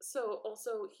so,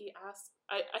 also, he asks,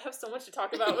 I have so much to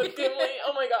talk about with Gimli,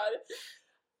 oh my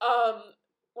god.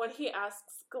 When he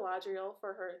asks Galadriel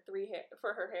for her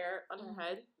hair on her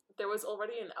head, there was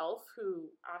already an elf who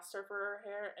asked her for her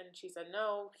hair, and she said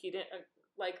no. He didn't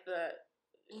like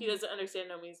he doesn't understand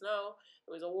no means no.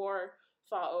 There was a war,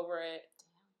 fought over it,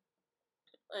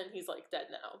 and he's, like, dead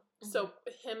now. So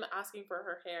him asking for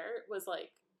her hair was,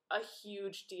 like, a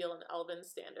huge deal in Elven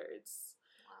standards.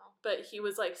 Wow. But he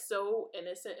was, like, so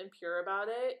innocent and pure about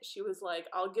it. She was like,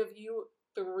 I'll give you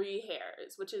 3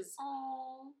 hairs, which is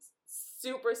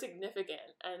super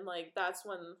significant. And, like, that's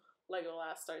when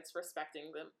Legolas starts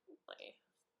respecting them. Like,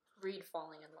 Reed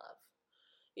falling in love.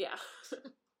 Yeah.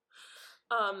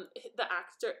 The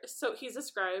actor, so he's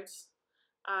described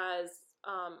as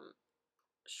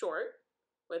short,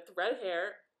 with red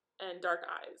hair and dark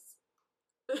eyes.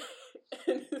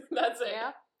 And that's it.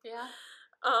 Yeah, yeah.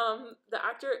 The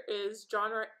actor is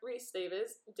John Rhys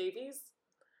Davies,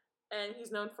 and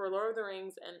he's known for Lord of the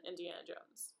Rings and Indiana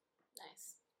Jones.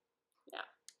 Nice. Yeah.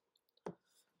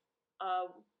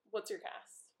 What's your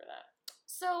cast for that?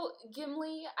 So,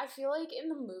 Gimli, I feel like in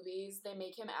the movies, they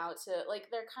make him out to,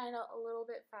 like, they're kind of a little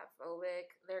bit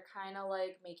fatphobic. They're kind of,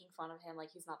 like, making fun of him,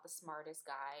 like, he's not the smartest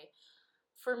guy.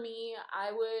 For me,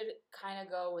 I would kind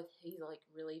of go with he's, like,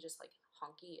 really just, like,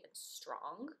 hunky and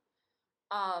strong.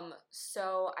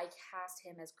 So I cast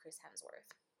him as Chris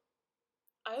Hemsworth.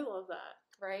 I love that.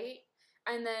 Right?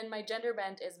 And then my gender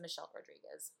bent is Michelle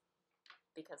Rodriguez,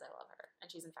 because I love her.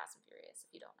 And she's in Fast and Furious,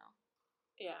 if you don't know.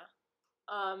 Yeah.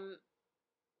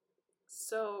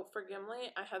 So for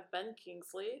Gimli, I have Ben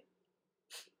Kingsley.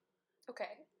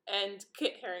 Okay. And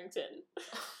Kit Harington.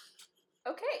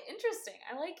 Okay, interesting.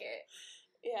 I like it.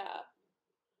 Yeah.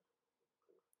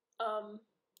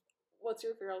 What's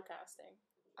your girl casting?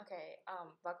 Okay,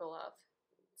 buckle up.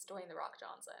 It's Dwayne "The Rock"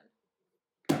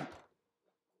 Johnson.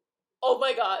 Oh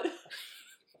my god.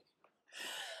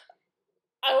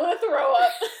 I want to throw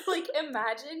up. Like,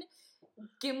 imagine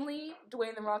Gimli,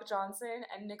 Dwayne "The Rock" Johnson,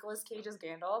 and Nicolas Cage as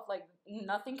Gandalf. Like,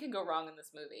 nothing can go wrong in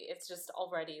this movie. It's just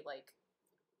already, like,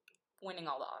 winning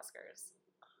all the Oscars.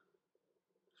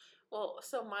 Well,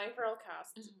 so my girl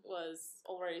cast was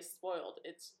already spoiled.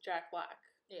 It's Jack Black.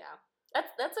 Yeah.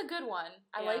 That's a good one.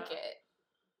 I like it.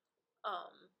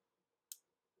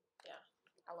 Yeah.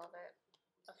 I love it.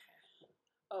 Okay.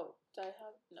 Oh, did I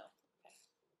have... No.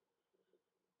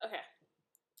 Okay.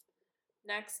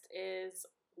 Next is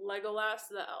Legolas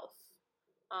the Elf.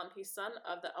 He's son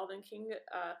of the Elven King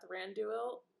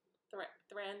Thranduil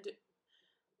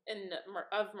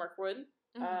of Mirkwood.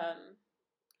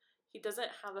 He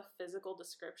doesn't have a physical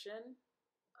description.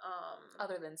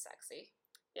 Other than sexy.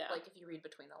 Yeah. Like, if you read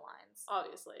between the lines.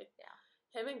 Obviously. Yeah.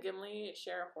 Him and Gimli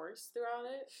share a horse throughout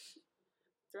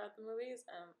the movies,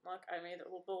 and look, I made a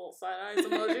little side eyes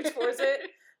emoji towards it.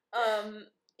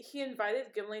 He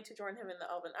invited Gimli to join him in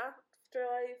the Elven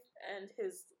afterlife, and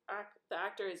the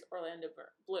actor is Orlando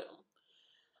Bloom,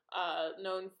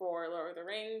 known for Lord of the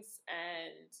Rings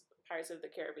and Pirates of the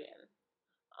Caribbean.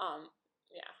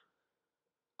 Yeah.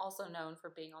 Also known for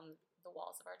being on the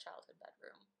walls of our childhood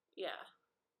bedroom. Yeah.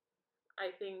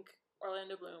 I think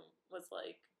Orlando Bloom was,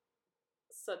 like,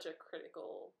 such a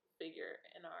critical figure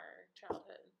in our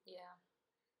childhood. Yeah.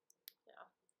 Yeah.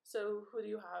 So, who do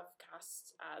you have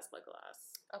cast as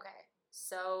Legolas? Okay.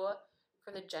 So,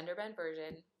 for the gender bend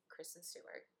version, Kristen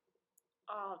Stewart.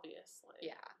 Obviously.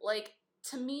 Yeah. Like,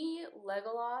 to me,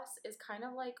 Legolas is kind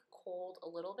of, like, cold, a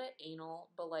little bit anal,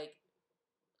 but, like,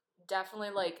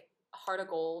 definitely, like, Heart of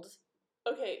gold.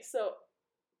 Okay, so,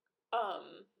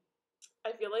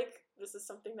 I feel like this is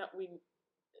something that we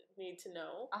need to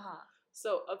know. Uh-huh.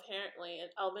 So, apparently, in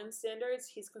Elven standards,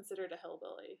 he's considered a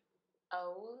hillbilly.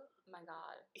 Oh my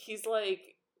god. He's,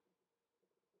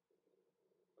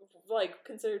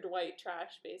 considered white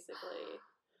trash, basically.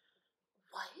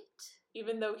 What?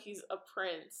 Even though he's a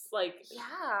prince. Like,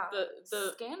 Yeah.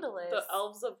 the Scandalous. The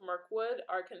elves of Mirkwood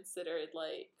are considered,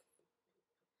 like...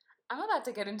 I'm about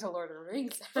to get into Lord of the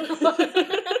Rings, everyone.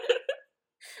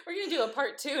 We're going to do a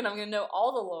part 2, and I'm going to know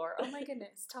all the lore. Oh my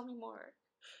goodness, tell me more.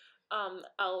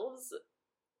 Elves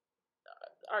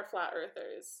are flat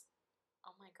earthers.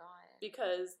 Oh my god.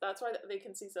 Because that's why they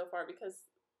can see so far, because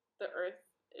the earth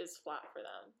is flat for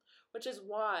them. Which is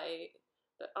why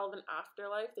the elven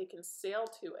afterlife, they can sail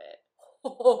to it.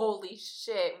 Holy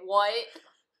shit, what?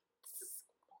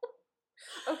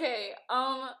 Okay,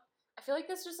 I feel like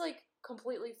this just, like,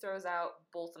 completely throws out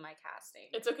both of my casting.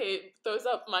 It's okay, it throws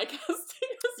up my casting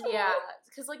as well. Yeah,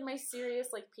 because, like, my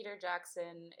serious, like, Peter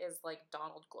Jackson is, like,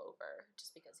 Donald Glover,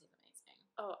 just because he's amazing.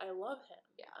 Oh, I love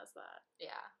him as that.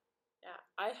 Yeah. Yeah,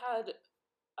 I had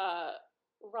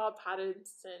Rob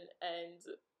Pattinson and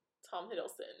Tom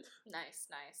Hiddleston. Nice.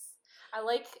 I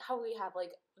like how we have,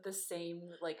 like, the same,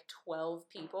 like, 12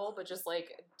 people, but just, like,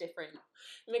 different...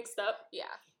 Mixed up.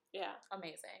 Yeah. Yeah.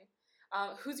 Amazing.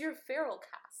 Who's your feral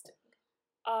casting?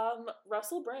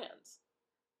 Russell Brand.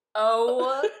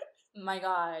 Oh my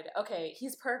god. Okay,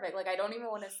 he's perfect. Like, I don't even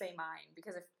want to say mine,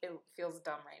 because it feels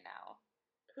dumb right now.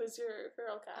 Who's your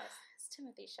feral cast? It's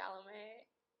Timothée Chalamet.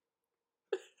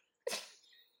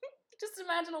 Just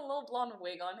imagine a little blonde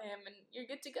wig on him, and you're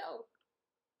good to go.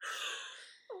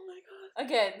 Oh my god.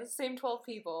 Again, the same 12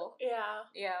 people.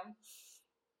 Yeah.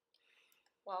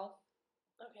 Well.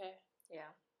 Okay. Yeah.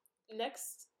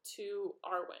 Next to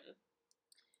Arwen.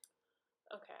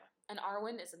 Okay. And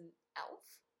Arwen is an elf?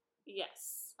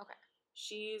 Yes. Okay.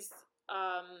 She's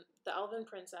the elven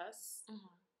princess.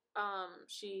 Mm-hmm.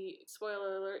 She,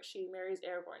 spoiler alert, she marries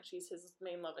Aragorn. She's his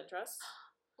main love interest.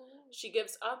 She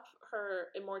gives up her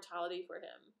immortality for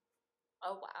him.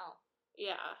 Oh, wow.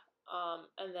 Yeah.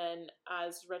 And then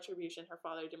as retribution, her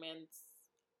father demands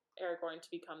Aragorn to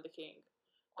become the king.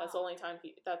 That's Wow.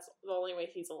 That's the only way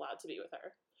he's allowed to be with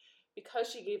her.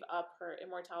 Because she gave up her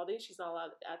immortality, she's not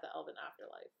allowed at the elven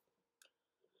afterlife.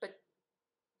 But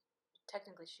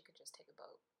technically, she could just take a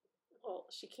boat. Well,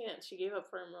 she can't. She gave up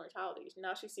her immortality.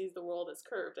 Now she sees the world as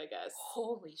curved, I guess.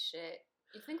 Holy shit.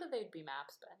 You'd think that they'd be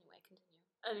maps, but anyway, continue.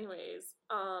 Anyways,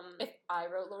 if I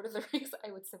wrote Lord of the Rings,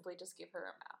 I would simply just give her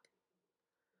a map.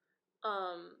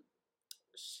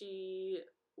 She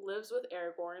lives with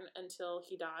Aragorn until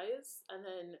he dies, and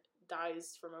then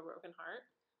dies from a broken heart.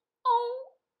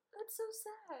 Oh, that's so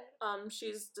sad.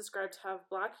 She's described to have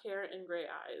black hair and gray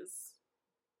eyes.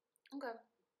 Okay.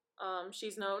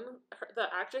 She's known,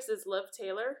 the actress is Liv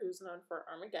Taylor, who's known for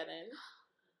Armageddon,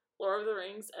 Lord of the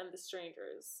Rings, and The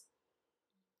Strangers.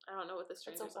 I don't know what The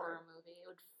Strangers are. It's a horror movie. It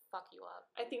would fuck you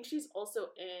up. I think she's also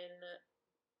in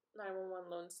 911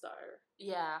 Lone Star.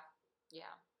 Yeah.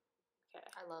 Okay.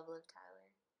 I love Liv Tyler.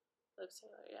 Liv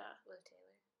Taylor, yeah. Liv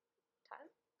Taylor.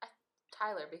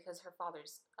 Tyler, because her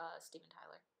father's Steven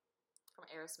Tyler from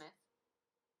Aerosmith.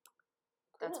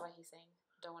 Cool. That's why he sang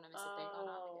Don't Want to Miss a Thing on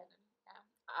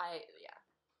Armageddon. Yeah.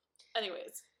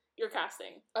 Anyways, your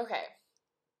casting. Okay.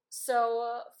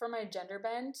 So, for my gender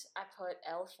bent, I put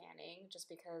Elle Fanning,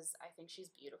 just because I think she's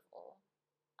beautiful.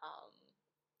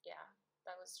 Yeah,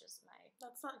 that was just my...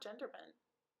 That's not gender bent.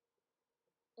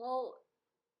 Well,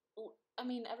 I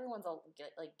mean, everyone's all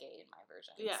gay in my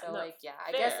version. Yeah, so, no,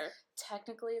 I guess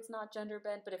technically it's not gender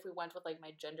bent, but if we went with,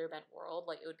 my gender bent world,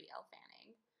 it would be Elle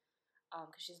Fanning.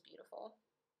 Because she's beautiful.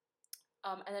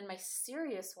 And then my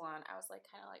serious one, I was,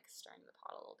 kind of, stirring the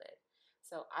pot a little bit.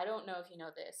 So, I don't know if you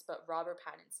know this, but Robert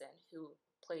Pattinson, who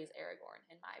plays Aragorn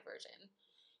in my version,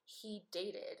 he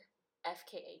dated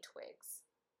FKA Twigs.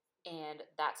 And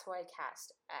that's who I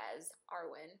cast as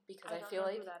Arwen, because I feel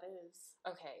like... who that is.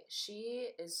 Okay, she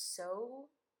is so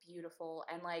beautiful,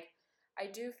 and, I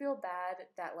do feel bad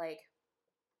that,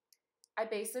 I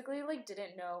basically,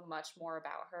 didn't know much more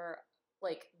about her,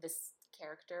 this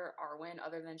character, Arwen,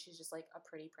 other than she's just, a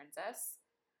pretty princess.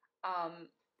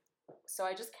 So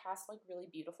I just cast, really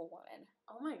beautiful women.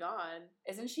 Oh my god.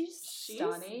 Isn't she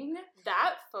stunning?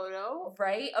 That photo?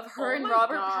 Right? Of her and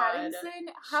Robert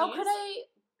Pattinson? How could I...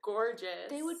 Gorgeous.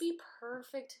 They would be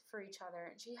perfect for each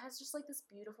other. And she has just, this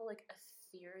beautiful,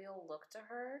 ethereal look to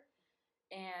her.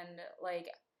 And,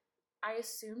 I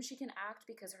assume she can act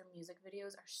because her music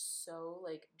videos are so,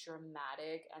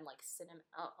 dramatic and,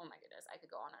 oh my goodness, I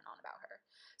could go on and on about her.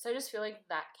 So I just feel like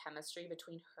that chemistry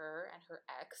between her and her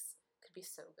ex could be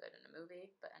so good in a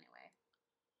movie. But anyway,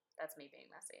 that's me being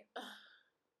messy.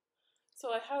 So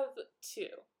I have 2.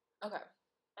 Okay.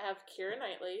 I have Keira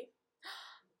Knightley.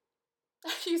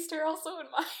 I used her also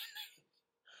in mine.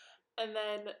 And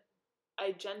then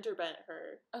I gender bent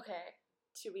her Okay.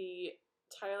 to be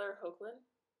Tyler Hoechlin.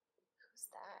 Who's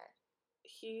that?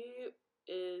 He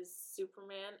is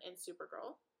Superman and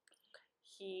Supergirl.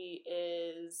 He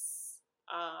is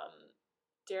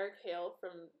Derek Hale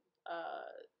from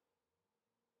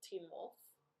Teen Wolf.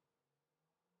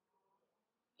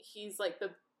 He's like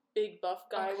the big buff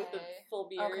guy with the full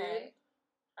beard.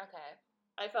 Okay.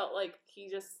 I felt like he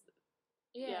just...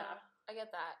 Yeah. I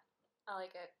get that. I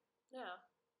like it. Yeah.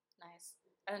 Nice.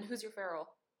 And who's your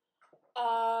feral?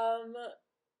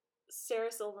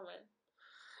 Sarah Silverman.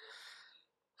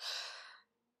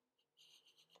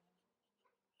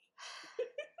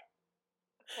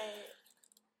 Okay.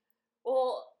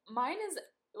 Well, mine is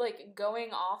like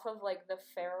going off of like the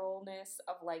feralness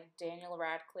of like Daniel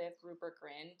Radcliffe, Rupert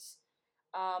Grint.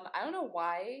 I don't know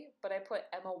why, but I put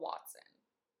Emma Watson.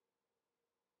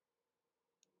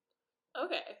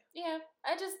 Okay. Yeah,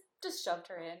 I just shoved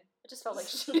her in. I just felt like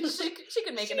she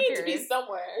could make an appearance. She needs to be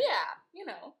somewhere. Yeah, you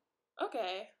know.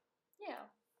 Okay. Yeah.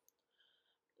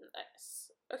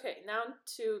 Nice. Okay, now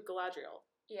to Galadriel.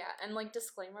 Yeah, and like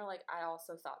disclaimer, like I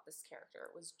also thought this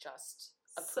character was just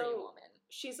a pretty woman.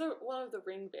 She's one of the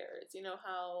ring bearers. You know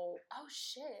how? Oh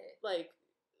shit! Like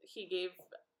he gave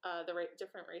the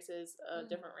different races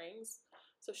different rings.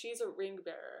 So she's a ring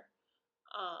bearer,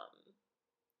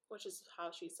 which is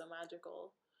how she's so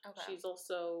magical. Okay. She's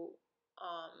also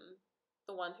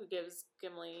the one who gives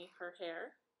Gimli her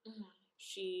hair. Mm-hmm.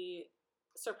 She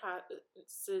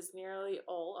surpasses nearly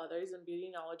all others in beauty,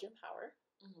 knowledge, and power.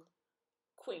 Mm-hmm.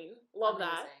 Queen. Love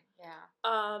that. Yeah.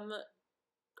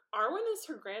 Arwen is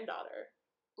her granddaughter.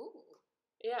 Ooh.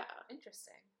 Yeah.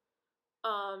 Interesting.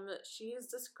 She is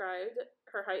described,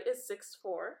 her height is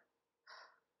 6'4".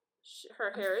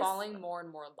 Her hair is falling more and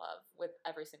more in love with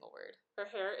every single word. Her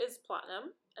hair is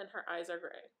platinum and her eyes are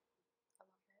gray. I love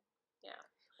it. Yeah.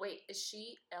 Wait, is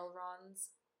she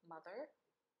Elrond's mother?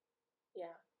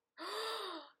 Yeah.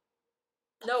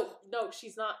 No,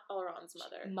 she's not Elrond's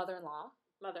mother. Mother-in-law?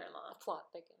 Mother-in-law. The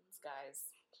plot thickens,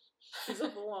 guys. She's a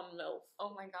full-on MILF. Oh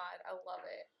my god, I love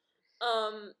it.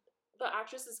 The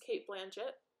actress is Cate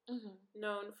Blanchett,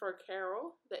 known for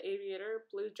Carol, The Aviator,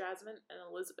 Blue Jasmine, and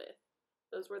Elizabeth.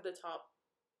 Those were the top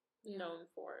known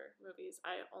for movies.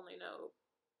 I only know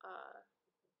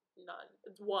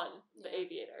one, The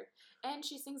Aviator. And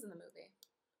she sings in the movie.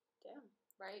 Damn.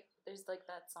 Right? There's like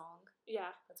that song.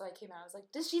 Yeah. That's why I came out. I was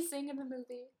like, does she sing in the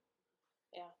movie?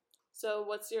 Yeah. So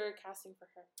what's your casting for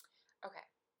her? Okay.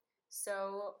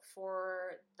 So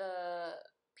for the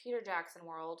Peter Jackson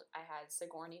world, I had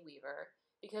Sigourney Weaver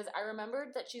because I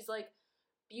remembered that she's like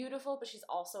beautiful, but she's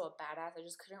also a badass. I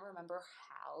just couldn't remember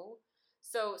how.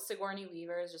 So Sigourney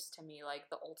Weaver is just to me like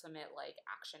the ultimate like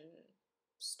action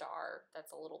star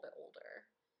that's a little bit older.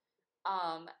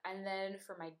 And then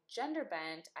for my gender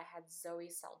bent, I had Zoe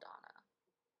Saldana.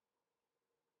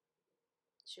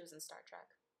 She was in Star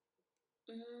Trek.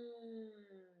 Yeah.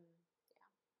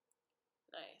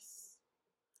 Nice.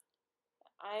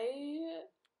 I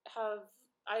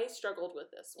struggled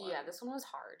with this one. Yeah, this one was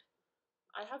hard.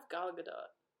 I have Gal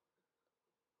Gadot.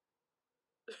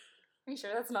 Are you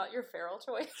sure that's not your feral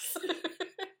choice?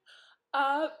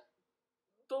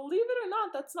 Believe it or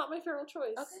not, that's not my feral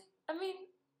choice. Okay. I mean,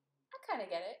 I kind of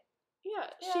get it. Yeah,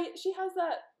 she has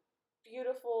that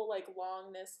beautiful, like,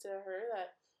 longness to her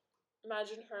that,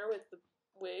 imagine her with the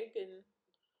wig and...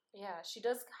 Yeah, she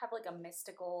does have, like, a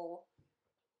mystical,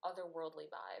 otherworldly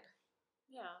vibe.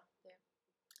 Yeah. Yeah.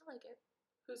 I like it.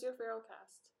 Who's your feral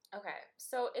cast? Okay,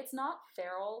 so it's not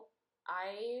feral.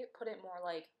 I put it more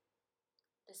like,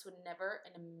 this would never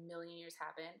in a million years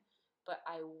happen, but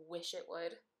I wish it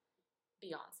would.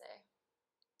 Beyonce.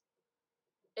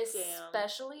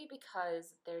 Especially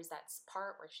because there's that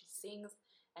part where she sings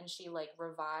and she like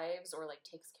revives or like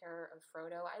takes care of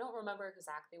Frodo. I don't remember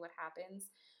exactly what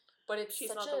happens, but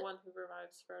she's not the one who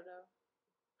revives Frodo.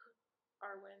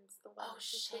 Arwen's the one. Oh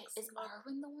shit! Is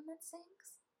Arwen the one that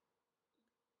sings?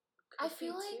 I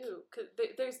feel like too, cause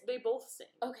they both sing.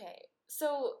 Okay,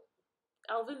 so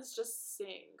Elvins just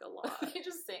sing a lot. They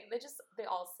just sing. They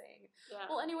all sing. Yeah.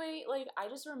 Well, anyway, like I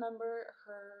just remember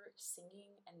her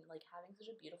singing and like having such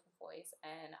a beautiful voice,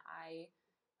 and I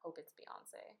hope it's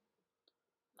Beyonce.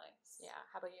 Nice. Yeah.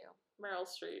 How about you? Meryl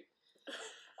Streep.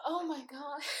 Oh my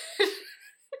god.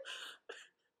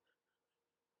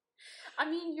 I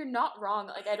mean, you're not wrong.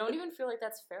 Like, I don't even feel like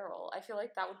that's feral. I feel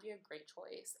like that would be a great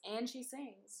choice. And she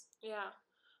sings. Yeah.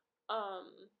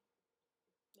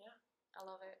 Yeah. I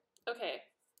love it. Okay,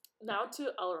 now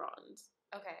to Elrond.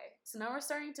 Okay, so now we're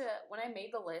starting to, when I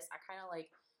made the list, I kind of like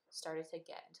started to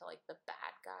get into like the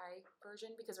bad guy version,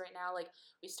 because right now, like,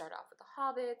 we start off with the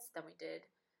hobbits, then we did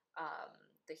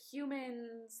the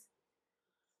humans,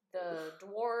 the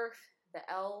dwarf, the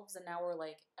elves, and now we're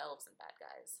like elves and bad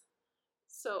guys.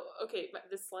 So, okay,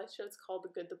 this slideshow is called The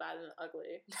Good, the Bad, and the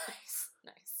Ugly.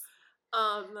 Nice.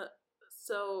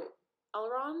 So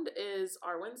Elrond is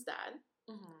Arwen's dad.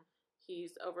 Mm-hmm.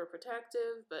 He's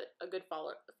overprotective, but a good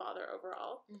father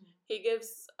overall. Mm-hmm. He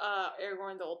gives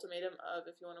Aragorn the ultimatum of,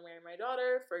 if you want to marry my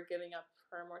daughter, for giving up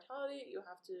her immortality, you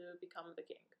have to become the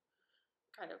king.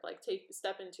 Kind of like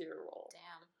step into your role.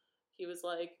 Damn. He was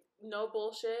like, no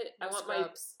bullshit. No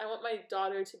I want my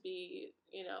daughter to be,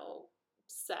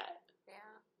 set.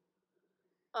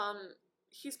 Yeah.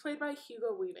 He's played by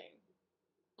Hugo Weaving.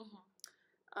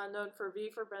 Mm-hmm. Known for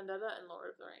V for Vendetta and Lord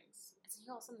of the Rings. Isn't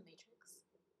he also in The Matrix?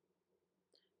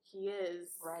 He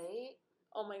is. Right?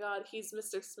 Oh my god, he's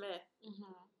Mr. Smith. Mm-hmm.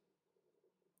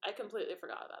 I completely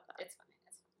forgot about that. It's fine.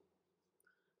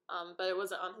 But it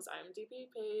wasn't on his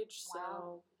IMDb page, so...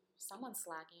 Wow. Someone's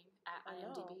slacking at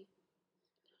IMDb.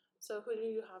 So who do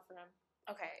you have for him?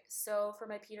 Okay, so for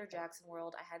my Peter Jackson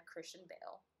world, I had Christian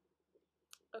Bale.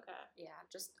 Okay. Yeah,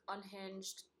 just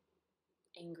unhinged,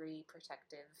 angry,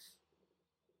 protective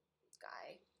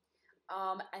guy.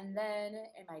 And then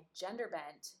in my gender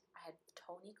bent, I had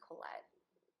Toni Collette.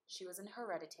 She was in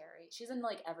Hereditary. She's in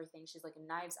like everything. She's like in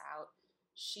Knives Out.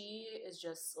 She is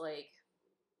just like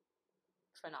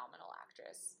phenomenal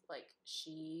actress. Like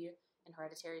she in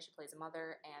Hereditary, she plays a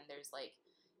mother, and there's like,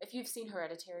 if you've seen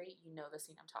Hereditary, you know the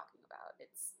scene I'm talking about.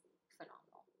 It's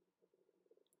phenomenal.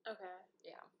 Okay.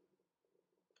 Yeah.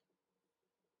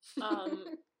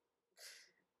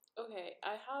 Okay,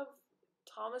 I have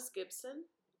Thomas Gibson.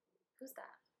 Who's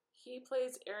that? He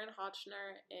plays Aaron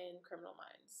Hotchner in Criminal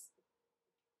Minds.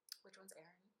 Which one's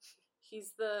Aaron?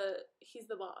 He's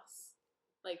the boss.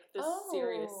 Like the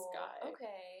serious guy.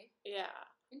 Okay. Yeah.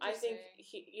 I think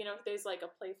he, there's like a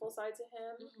playful side to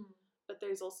him, mm-hmm. but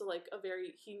there's also like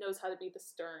he knows how to be the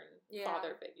stern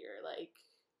father figure, like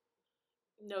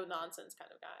no nonsense kind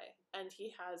of guy. And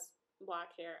he has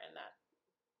black hair, and that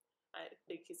I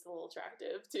think he's a little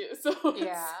attractive too. So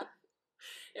yeah,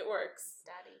 it works.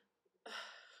 Daddy.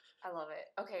 I love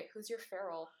it. Okay, who's your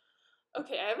feral?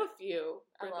 Okay, I have a few.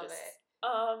 I love it.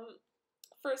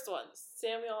 First one,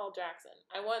 Samuel L. Jackson.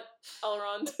 I want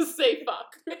Elrond to say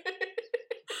fuck.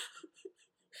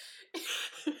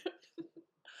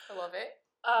 I love it.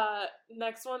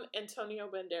 Next one, Antonio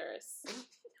Banderas.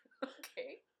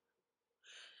 Okay.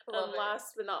 And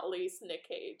last but not least, Nick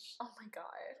Cage. Oh my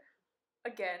god.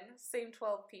 Again, same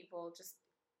 12 people, just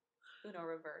Uno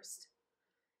reversed.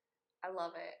 I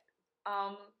love it.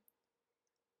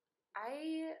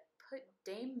 I put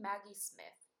Dame Maggie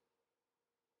Smith,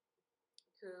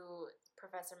 who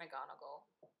Professor McGonagall.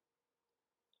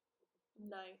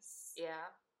 Nice. Yeah.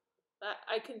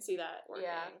 I can see that working.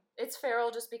 Yeah. It's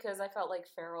feral just because I felt like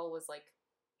feral was like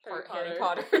Harry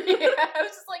Potter. Yeah. I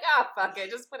was just like, fuck it.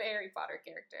 Just put a Harry Potter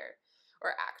character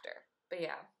or actor. But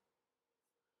yeah.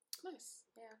 Nice.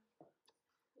 Yeah.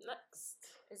 Next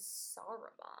is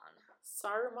Saruman.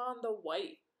 Saruman the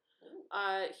White.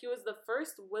 He was the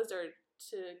first wizard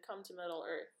to come to Middle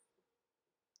Earth.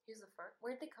 He was the first?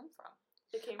 Where'd they come from?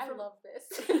 I love this.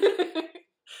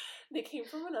 They came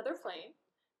from another plane,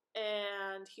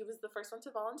 and he was the first one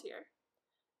to volunteer.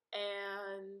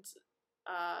 And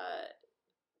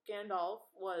Gandalf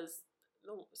was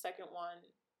the second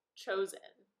one chosen.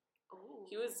 Ooh.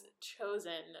 He was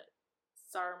chosen.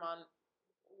 Saruman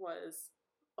was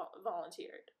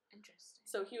volunteered. Interesting.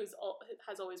 So he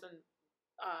has always been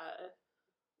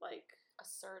like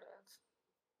assertive,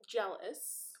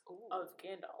 jealous of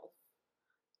Gandalf.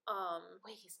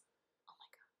 Wait, he's oh my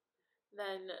god.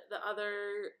 Then the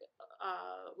other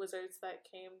wizards that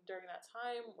came during that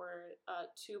time were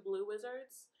two blue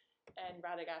wizards and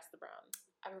Radagast the Brown.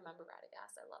 I remember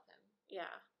Radagast. I love him.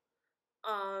 Yeah.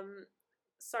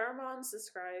 Saruman's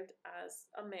described as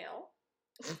a male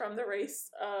from the race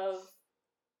of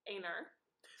Ainur.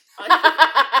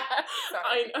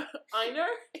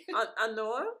 Ainur,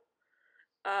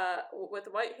 with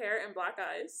white hair and black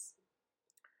eyes.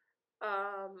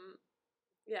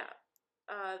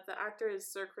 The actor is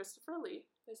Sir Christopher Lee.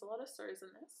 There's a lot of sirs in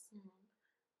this.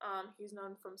 Mm-hmm. He's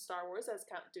known from Star Wars as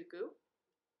Count Dooku.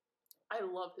 I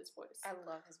love his voice. I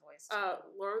love his voice too.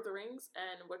 Lord of the Rings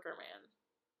and Wicker Man.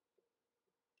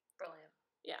 Brilliant.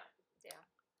 Yeah. Yeah.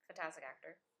 Fantastic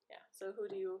actor. Yeah. So who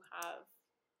do you have?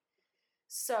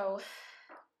 So,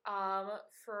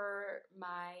 for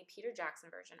my Peter Jackson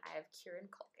version, I have Kieran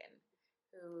Culkin,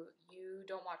 who you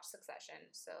don't watch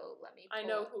Succession, so let me I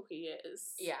know who he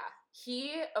is. Yeah.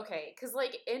 Okay, because,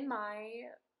 like, in my,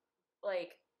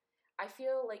 like, I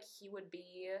feel like he would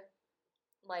be,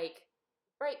 like,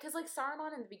 right, because, like,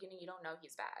 Saruman in the beginning, you don't know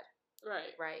he's bad.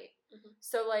 Right? Mm-hmm.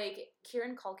 So, like,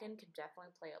 Kieran Culkin could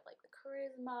definitely play up, like, the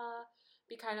charisma,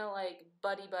 be kind of, like,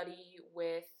 buddy-buddy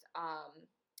with,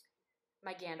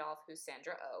 my Gandalf, who's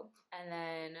Sandra Oh. And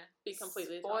then, be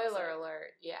completely spoiler toxic.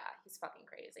 alert, yeah, he's fucking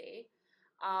crazy.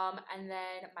 And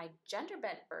then my gender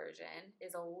bent version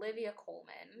is Olivia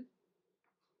Colman.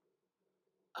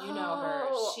 You know her.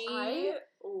 I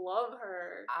love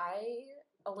her.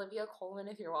 Olivia Colman,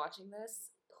 if you're watching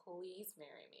this, please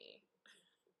marry me.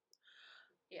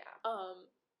 Yeah.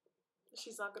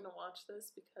 She's not gonna watch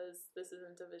this because this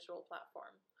isn't a visual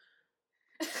platform.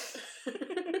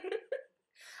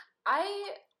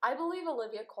 I believe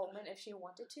Olivia Colman, if she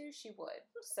wanted to, she would.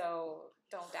 So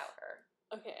don't doubt her.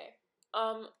 Okay.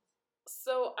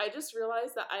 So I just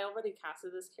realized that I already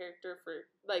casted this character for,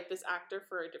 like, this actor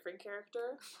for a different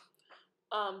character.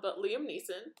 But Liam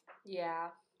Neeson.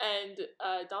 Yeah. And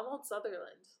Donald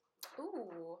Sutherland.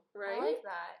 Ooh. Right? I like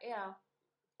that, yeah.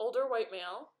 Older white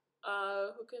male,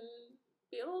 who can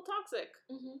be a little toxic.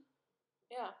 Mm-hmm.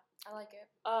 Yeah. I like it.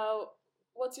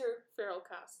 What's your feral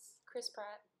cast? Chris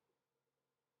Pratt.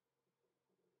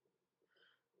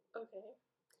 Okay.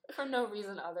 For no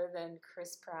reason other than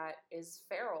Chris Pratt is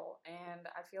feral, and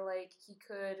I feel like he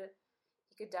could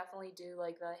definitely do,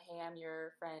 like, the hey, I'm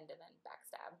your friend, and then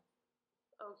backstab.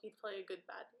 Oh, he'd play a good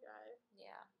bad guy.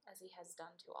 Yeah, as he has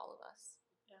done to all of us.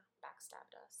 Yeah.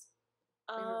 Backstabbed us.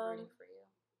 We were rooting for you.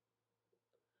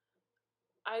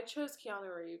 I chose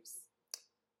Keanu Reeves.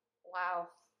 Wow.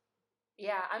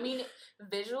 Yeah, I mean,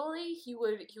 visually, he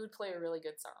would play a really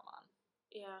good Saruman.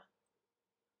 Yeah.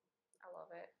 I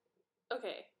love it.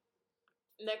 Okay.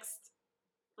 Next.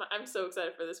 I'm so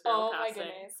excited for this feral casting. Oh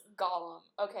my goodness. Gollum.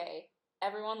 Okay.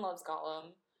 Everyone loves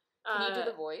Gollum. Can you do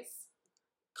the voice?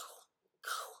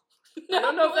 No, I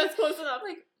don't know if that's close enough.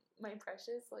 Like, my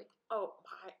precious, like... Oh,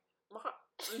 my...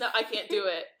 No, I can't do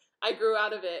it. I grew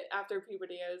out of it after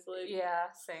puberty. I was like...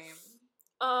 Yeah, same.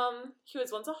 He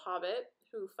was once a hobbit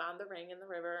who found the ring in the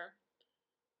river.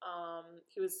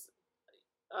 He was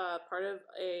part of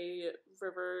a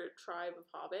river tribe of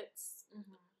hobbits.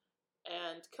 Mm-hmm.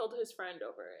 And killed his friend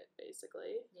over it,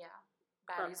 basically. Yeah.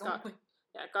 Baddies only.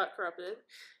 Yeah, got corrupted.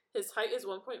 His height is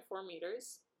 1.4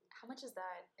 meters. How much is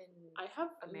that in I have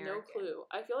American? No clue.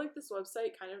 I feel like this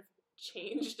website kind of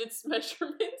changed its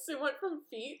measurements. It went from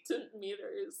feet to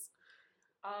meters.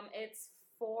 It's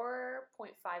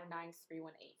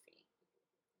 4.59318 feet.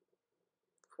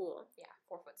 Cool. Yeah,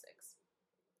 4'6".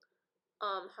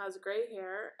 Has gray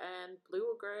hair and blue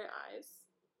or gray eyes.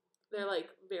 They're like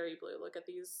very blue. Look at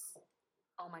these.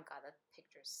 Oh my god, that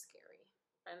picture's scary.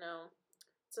 I know.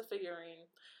 It's a figurine.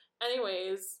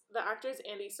 Anyways, the actor is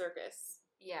Andy Serkis.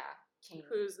 Yeah, King.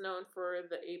 Who's known for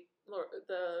the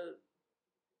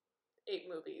ape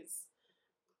movies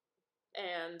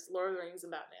and Lord of the Rings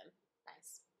and Batman.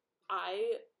 Nice.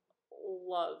 I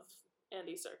love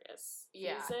Andy Serkis.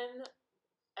 Yeah. He's in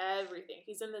everything.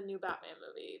 He's in the new Batman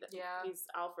movie. Yeah. He's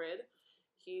Alfred.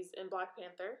 He's in Black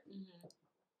Panther. Mm-hmm.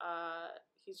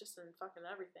 He's just in fucking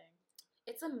everything.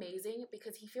 It's amazing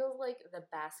because he feels like the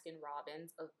Baskin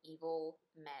Robbins of evil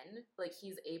men. Like,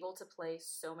 he's able to play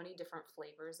so many different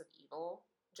flavors of evil.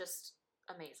 Just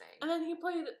amazing. And then he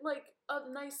played, like, a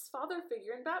nice father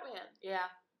figure in Batman. Yeah.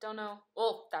 Don't know.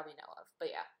 Well, that we know of. But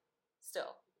yeah.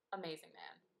 Still. Amazing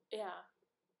man. Yeah.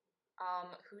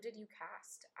 Who did you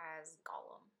cast as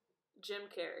Gollum? Jim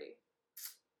Carrey.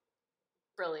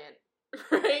 Brilliant.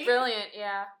 Right? Brilliant,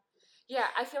 yeah.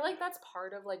 Yeah, I feel like that's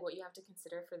part of, like, what you have to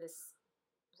consider for this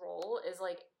role is,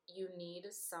 like, you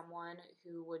need someone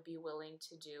who would be willing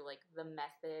to do, like, the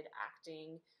method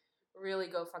acting, really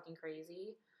go fucking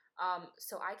crazy.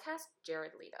 So I cast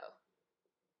Jared Leto.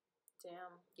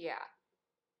 Damn. Yeah.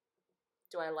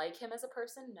 Do I like him as a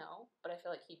person? No, but I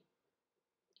feel like he'd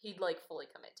like fully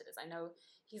commit to this. I know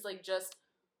he's like just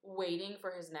waiting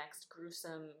for his next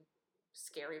gruesome,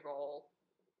 scary role.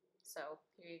 So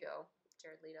here you go,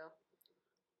 Jared Leto.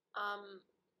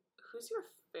 Who's your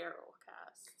feral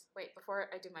cast? Wait, before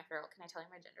I do my feral, can I tell you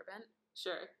my gender bent?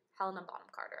 Sure. Helena Bonham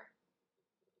Carter.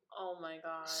 Oh my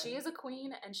god. She is a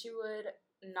queen, and she would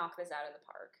knock this out of the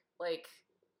park. Like,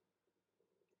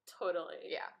 totally.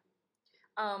 Yeah.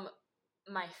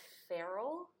 My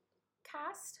feral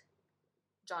cast,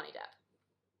 Johnny Depp.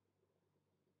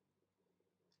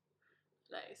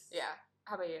 Nice. Yeah.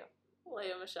 How about you?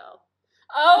 Lea Michele.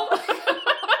 Oh my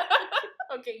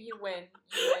god. Okay, you win.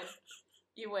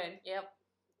 You win. Yep.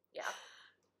 Yeah.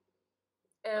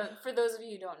 For those of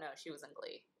you who don't know, she was in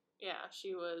Glee. Yeah,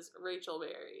 she was Rachel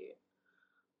Berry.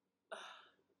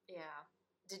 Yeah.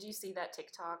 Did you see that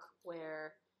TikTok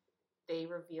where they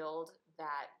revealed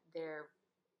that they're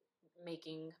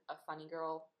making a funny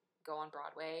girl go on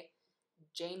Broadway?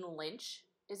 Jane Lynch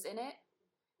is in it.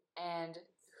 And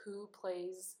who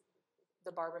plays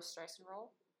the Barbara Streisand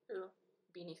role? Who?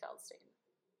 Beanie Feldstein.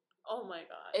 Oh my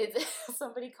god. It's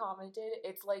somebody commented,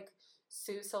 it's like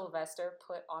Sue Sylvester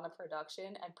put on a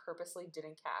production and purposely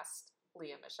didn't cast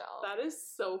Leah Michele. That is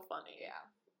so funny. Yeah.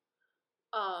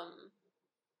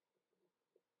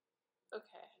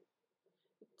 Okay.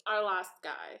 Our last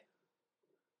guy.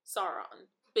 Sauron.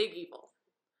 Big evil.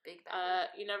 Big bad.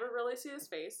 You never really see his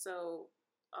face, so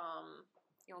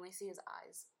you only see his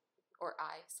eyes. Or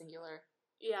eye, singular.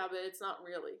 Yeah, but it's not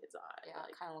really his eye. Yeah,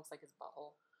 it kind of looks like his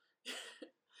butthole.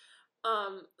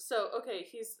 So, okay,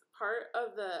 he's part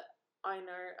of the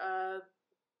Einar,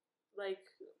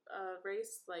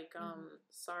 race,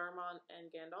 Saruman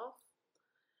and Gandalf.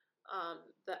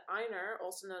 The Einar,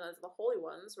 also known as the Holy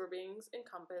Ones, were beings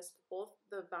encompassed both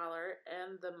the Valar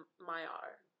and the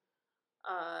Maiar.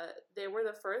 They were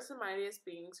the first and mightiest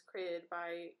beings created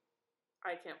by,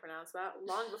 I can't pronounce that,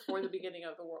 long before the beginning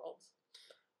of the world.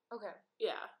 Okay.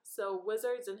 Yeah, so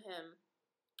wizards and him,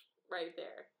 right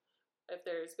there. If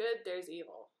there's good, there's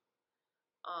evil.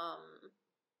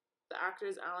 The actor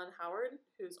is Alan Howard,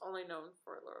 who's only known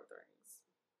for Lord of the Rings.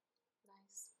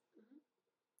 Nice. Mm-hmm.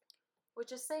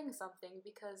 Which is saying something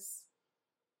because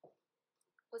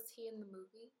was he in the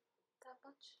movie that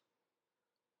much?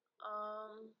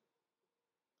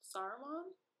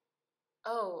 Saruman?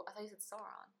 Oh, I thought you said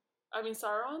Sauron. I mean,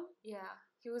 Sauron? Yeah,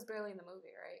 he was barely in the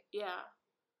movie, right? Yeah.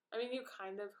 I mean, you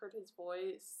kind of heard his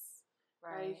voice.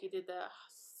 Right? He did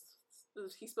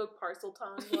he spoke parcel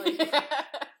tongue, like...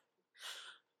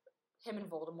 Him and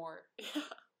Voldemort. Yeah.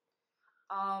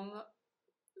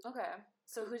 Okay.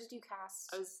 So who did you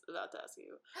cast? I was about to ask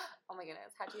you. Oh my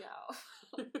goodness, how'd you know?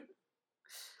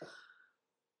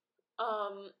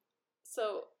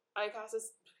 So I casted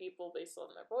people based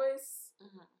on their voice.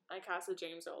 Mm-hmm. I casted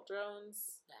James Earl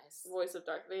Jones. Nice. Voice of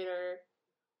Darth Vader.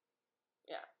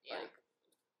 Yeah.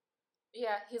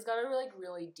 Yeah, he's got a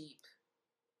really deep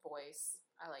voice.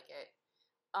 I like it.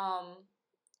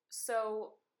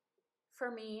 So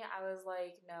for me, I was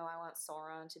like, no, I want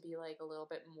Sauron to be like a little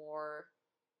bit more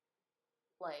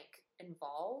like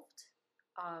involved.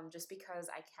 Just because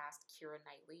I cast Keira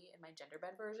Knightley in my gender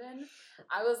bend version.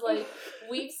 I was like,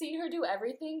 we've seen her do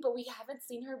everything, but we haven't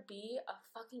seen her be a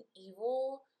fucking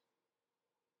evil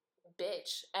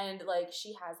bitch. And like,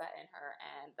 she has that in her,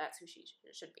 and that's who she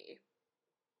should be.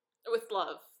 With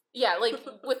love. Yeah, like,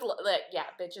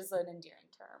 bitch is an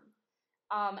endearing term.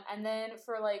 And then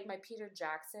for like my Peter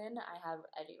Jackson, I have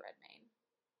Eddie Redmayne.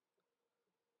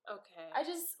 Okay. I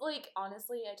just, like,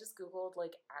 honestly, I just Googled,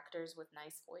 like, actors with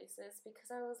nice voices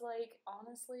because I was like,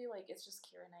 honestly, like, it's just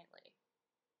Keira Knightley.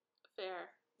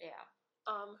 Fair. Yeah.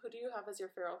 Who do you have as your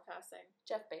feral casting?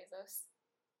 Jeff Bezos.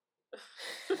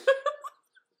 That's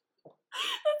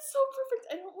so perfect.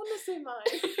 I don't want to say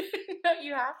mine. No,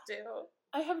 you have to.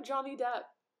 I have Johnny Depp.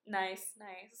 Nice.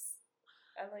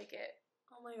 I like it.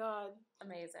 Oh my god.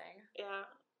 Amazing. Yeah.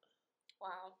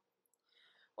 Wow.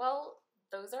 Well,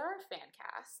 those are our fan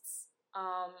casts.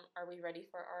 Are we ready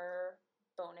for our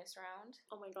bonus round?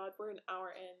 Oh my god, we're an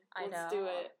hour in. I know. Let's do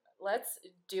it. Let's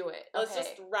do it. Let's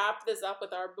just wrap this up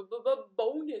with our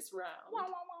bonus round.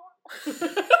 Okay.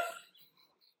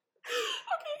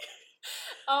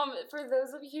 For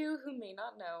those of you who may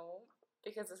not know,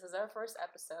 because this is our first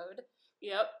episode.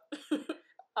 Yep.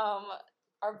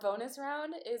 Our bonus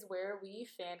round is where we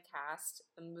fan cast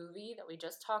the movie that we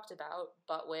just talked about,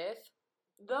 but with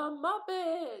the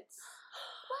Muppets.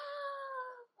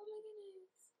 Wow! Oh my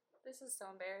goodness. This is so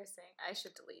embarrassing. I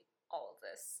should delete all of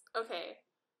this. Okay.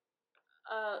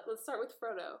 Let's start with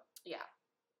Frodo. Yeah.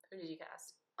 Who did you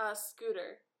cast?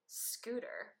 Scooter.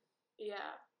 Scooter?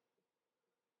 Yeah.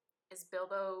 Is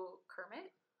Bilbo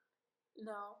Kermit?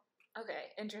 No.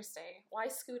 Okay, interesting. Why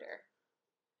Scooter?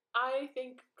 I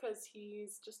think because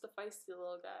he's just a feisty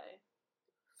little guy.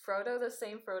 Frodo, the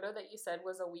same Frodo that you said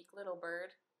was a weak little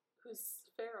bird?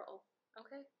 Who's feral.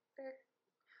 Okay, fair.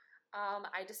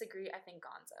 I disagree. I think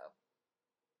Gonzo.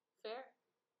 Fair.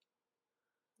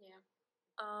 Yeah.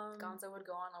 Gonzo would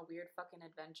go on a weird fucking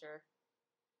adventure.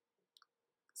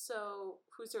 So,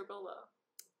 who's your Bilbo?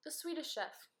 The Swedish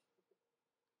Chef.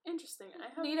 Interesting.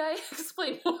 Need I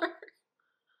explain more?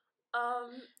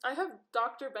 I have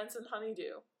Dr. Benson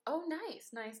Honeydew. Oh,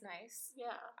 nice.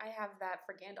 Yeah. I have that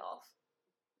for Gandalf.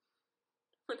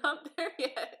 We're not there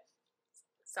yet.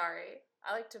 Sorry.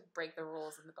 I like to break the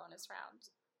rules in the bonus round.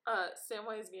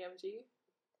 Samwise Gamgee.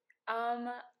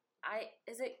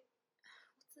 Is it,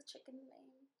 what's the chicken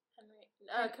name?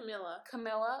 Henry. Camilla.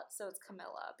 Camilla. So it's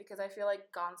Camilla, because I feel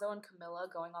like Gonzo and Camilla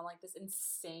going on like this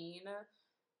insane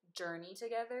journey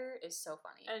together is so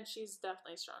funny. And she's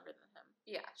definitely stronger than him.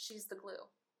 Yeah, she's the glue.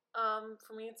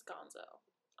 For me, it's Gonzo.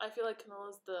 I feel like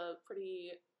Camilla's the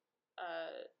pretty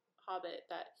hobbit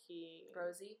that he...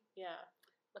 Rosie? Yeah.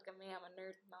 Look at me, I'm a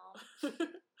nerd mom.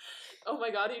 Oh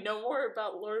my god, you know more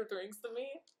about Lord of the Rings than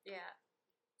me? Yeah.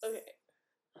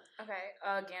 Okay.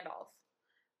 Gandalf.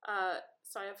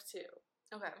 So I have two.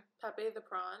 Okay. Pepe the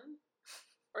Prawn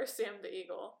or Sam the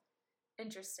Eagle.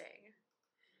 Interesting.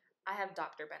 I have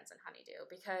Dr. Benson Honeydew,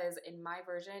 because in my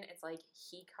version, it's like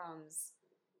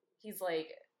he's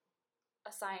like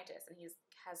a scientist, and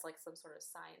has like some sort of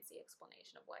sciencey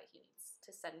explanation of why he needs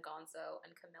to send Gonzo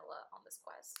and Camilla on this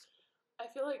quest. I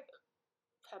feel like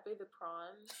Pepe the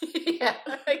Prawn. Yeah,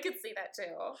 I could see that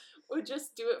too. Would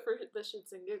just do it for the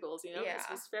shits and giggles, you know? Yeah. Because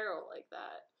he's feral like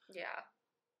that. Yeah.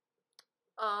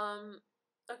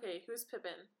 Okay, who's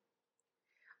Pippin?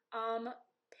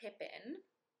 Pippin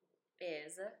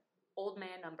is old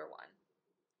man number one.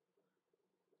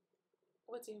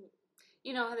 What's he?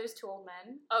 You know how there's two old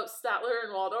men? Oh, Statler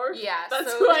and Waldorf? Yeah.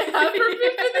 That's who I have for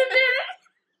Pippin in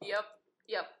there.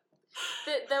 Yep.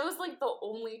 That was like the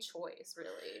only choice,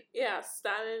 really. Yeah,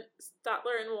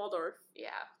 Statler and Waldorf.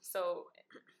 Yeah, so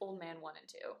old man 1 and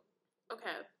 2.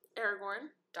 Okay, Aragorn.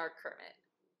 Dark Kermit.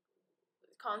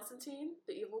 Constantine,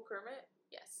 the evil Kermit.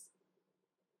 Yes.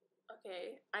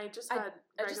 Okay, I just had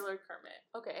regular Kermit.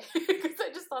 Okay, because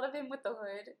I just thought of him with the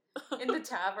hood in the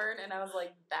tavern, and I was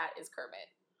like, that is Kermit.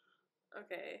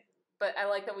 Okay. But I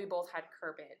like that we both had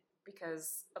Kermit,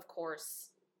 because, of course...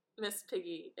 Miss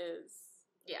Piggy is...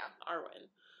 Yeah. Arwen.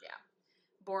 Yeah.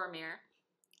 Boromir.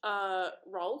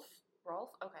 Rolf. Rolf?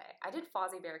 Okay. I did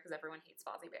Fozzie Bear because everyone hates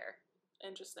Fozzie Bear.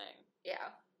 Interesting. Yeah.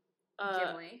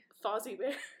 Gimli. Fozzie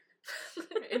Bear.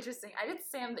 Interesting. I did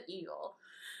Sam the Eagle.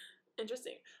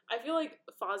 Interesting. I feel like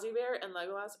Fozzie Bear and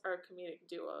Legolas are a comedic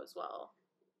duo as well.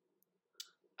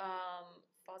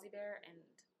 Fozzie Bear and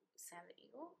Sam the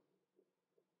Eagle?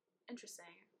 Interesting.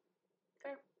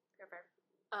 Fair.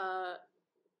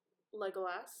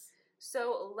 Legolas.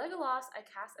 So, Legolas I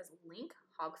cast as Link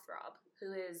Hogthrob,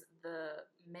 who is the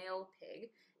male pig,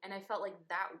 and I felt like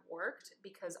that worked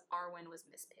because Arwen was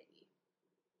Miss Piggy.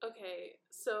 Okay,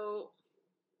 so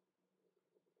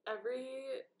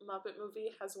every Muppet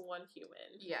movie has one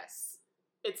human. Yes.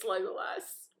 It's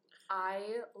Legolas.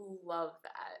 I love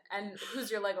that. And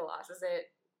who's your Legolas? Is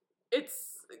it... It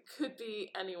could be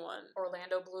anyone.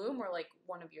 Orlando Bloom or like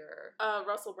one of your...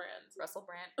 Russell Brand. Russell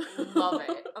Brand. Love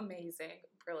it. Amazing.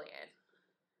 Brilliant.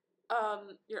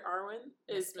 Your Arwen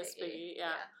is Miss Piggy.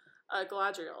 Yeah.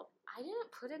 Galadriel. I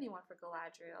didn't put anyone for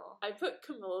Galadriel. I put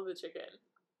Camilla the chicken.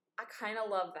 I kind of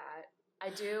love that. I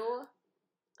do.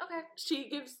 Okay. She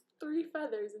gives 3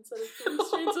 feathers instead of 3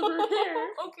 strands of her hair.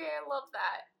 Okay, I love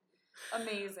that.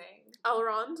 Amazing.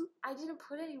 Elrond. I didn't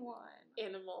put anyone.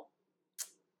 Animal.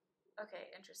 Okay,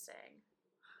 interesting.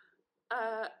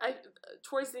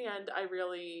 Towards the end, I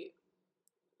really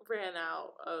ran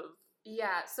out of...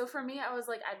 Yeah, so for me, I was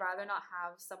like, I'd rather not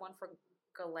have someone for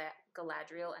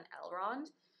Galadriel and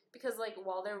Elrond, because, like,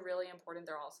 while they're really important,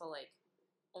 they're also, like,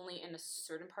 only in a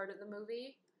certain part of the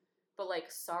movie. But, like,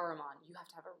 Saruman, you have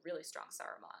to have a really strong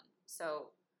Saruman.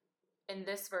 So, in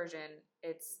this version,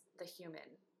 it's the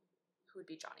human, who would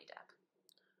be Johnny Depp.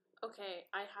 Okay,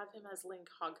 I have him as Link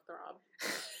Hogthrob.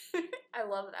 I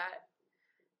love that.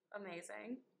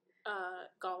 Amazing.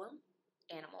 Gollum.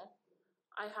 Animal.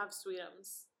 I have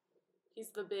Sweetums. He's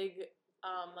the big,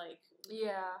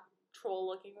 yeah,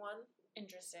 troll-looking one.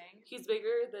 Interesting. He's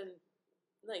bigger than,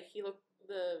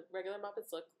 the regular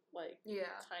Muppets look,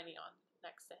 tiny on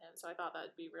next to him. So I thought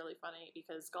that'd be really funny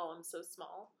because Gollum's so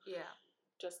small. Yeah.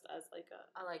 Just as,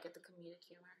 I like it, the comedic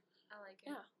humor. I like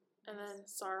it. Yeah. And then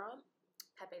Sauron.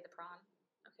 Pepe the Prawn.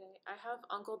 Okay, I have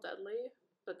Uncle Deadly,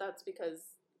 but that's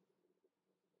because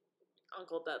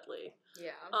Uncle Deadly.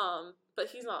 Yeah. But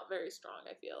he's not very strong,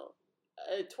 I feel.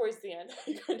 Towards the end,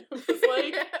 I kind of was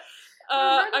like,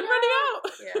 I'm running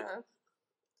out! Yeah.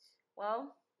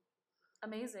 Well,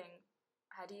 amazing.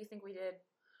 How do you think we did?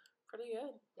 Pretty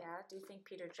good. Yeah? Do you think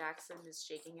Peter Jackson is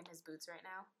shaking in his boots right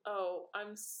now? Oh,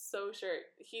 I'm so sure.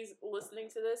 He's listening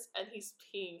to this, and he's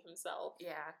peeing himself.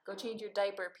 Yeah. Go change your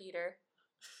diaper, Peter.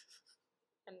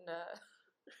 And,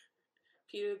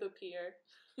 Peter the Peer.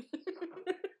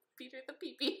 Peter the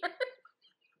Pee-Peer.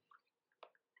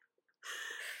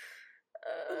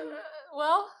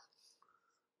 Well,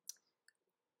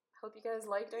 hope you guys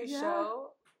liked our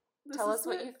show. Tell us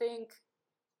what you think.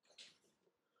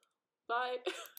 Bye.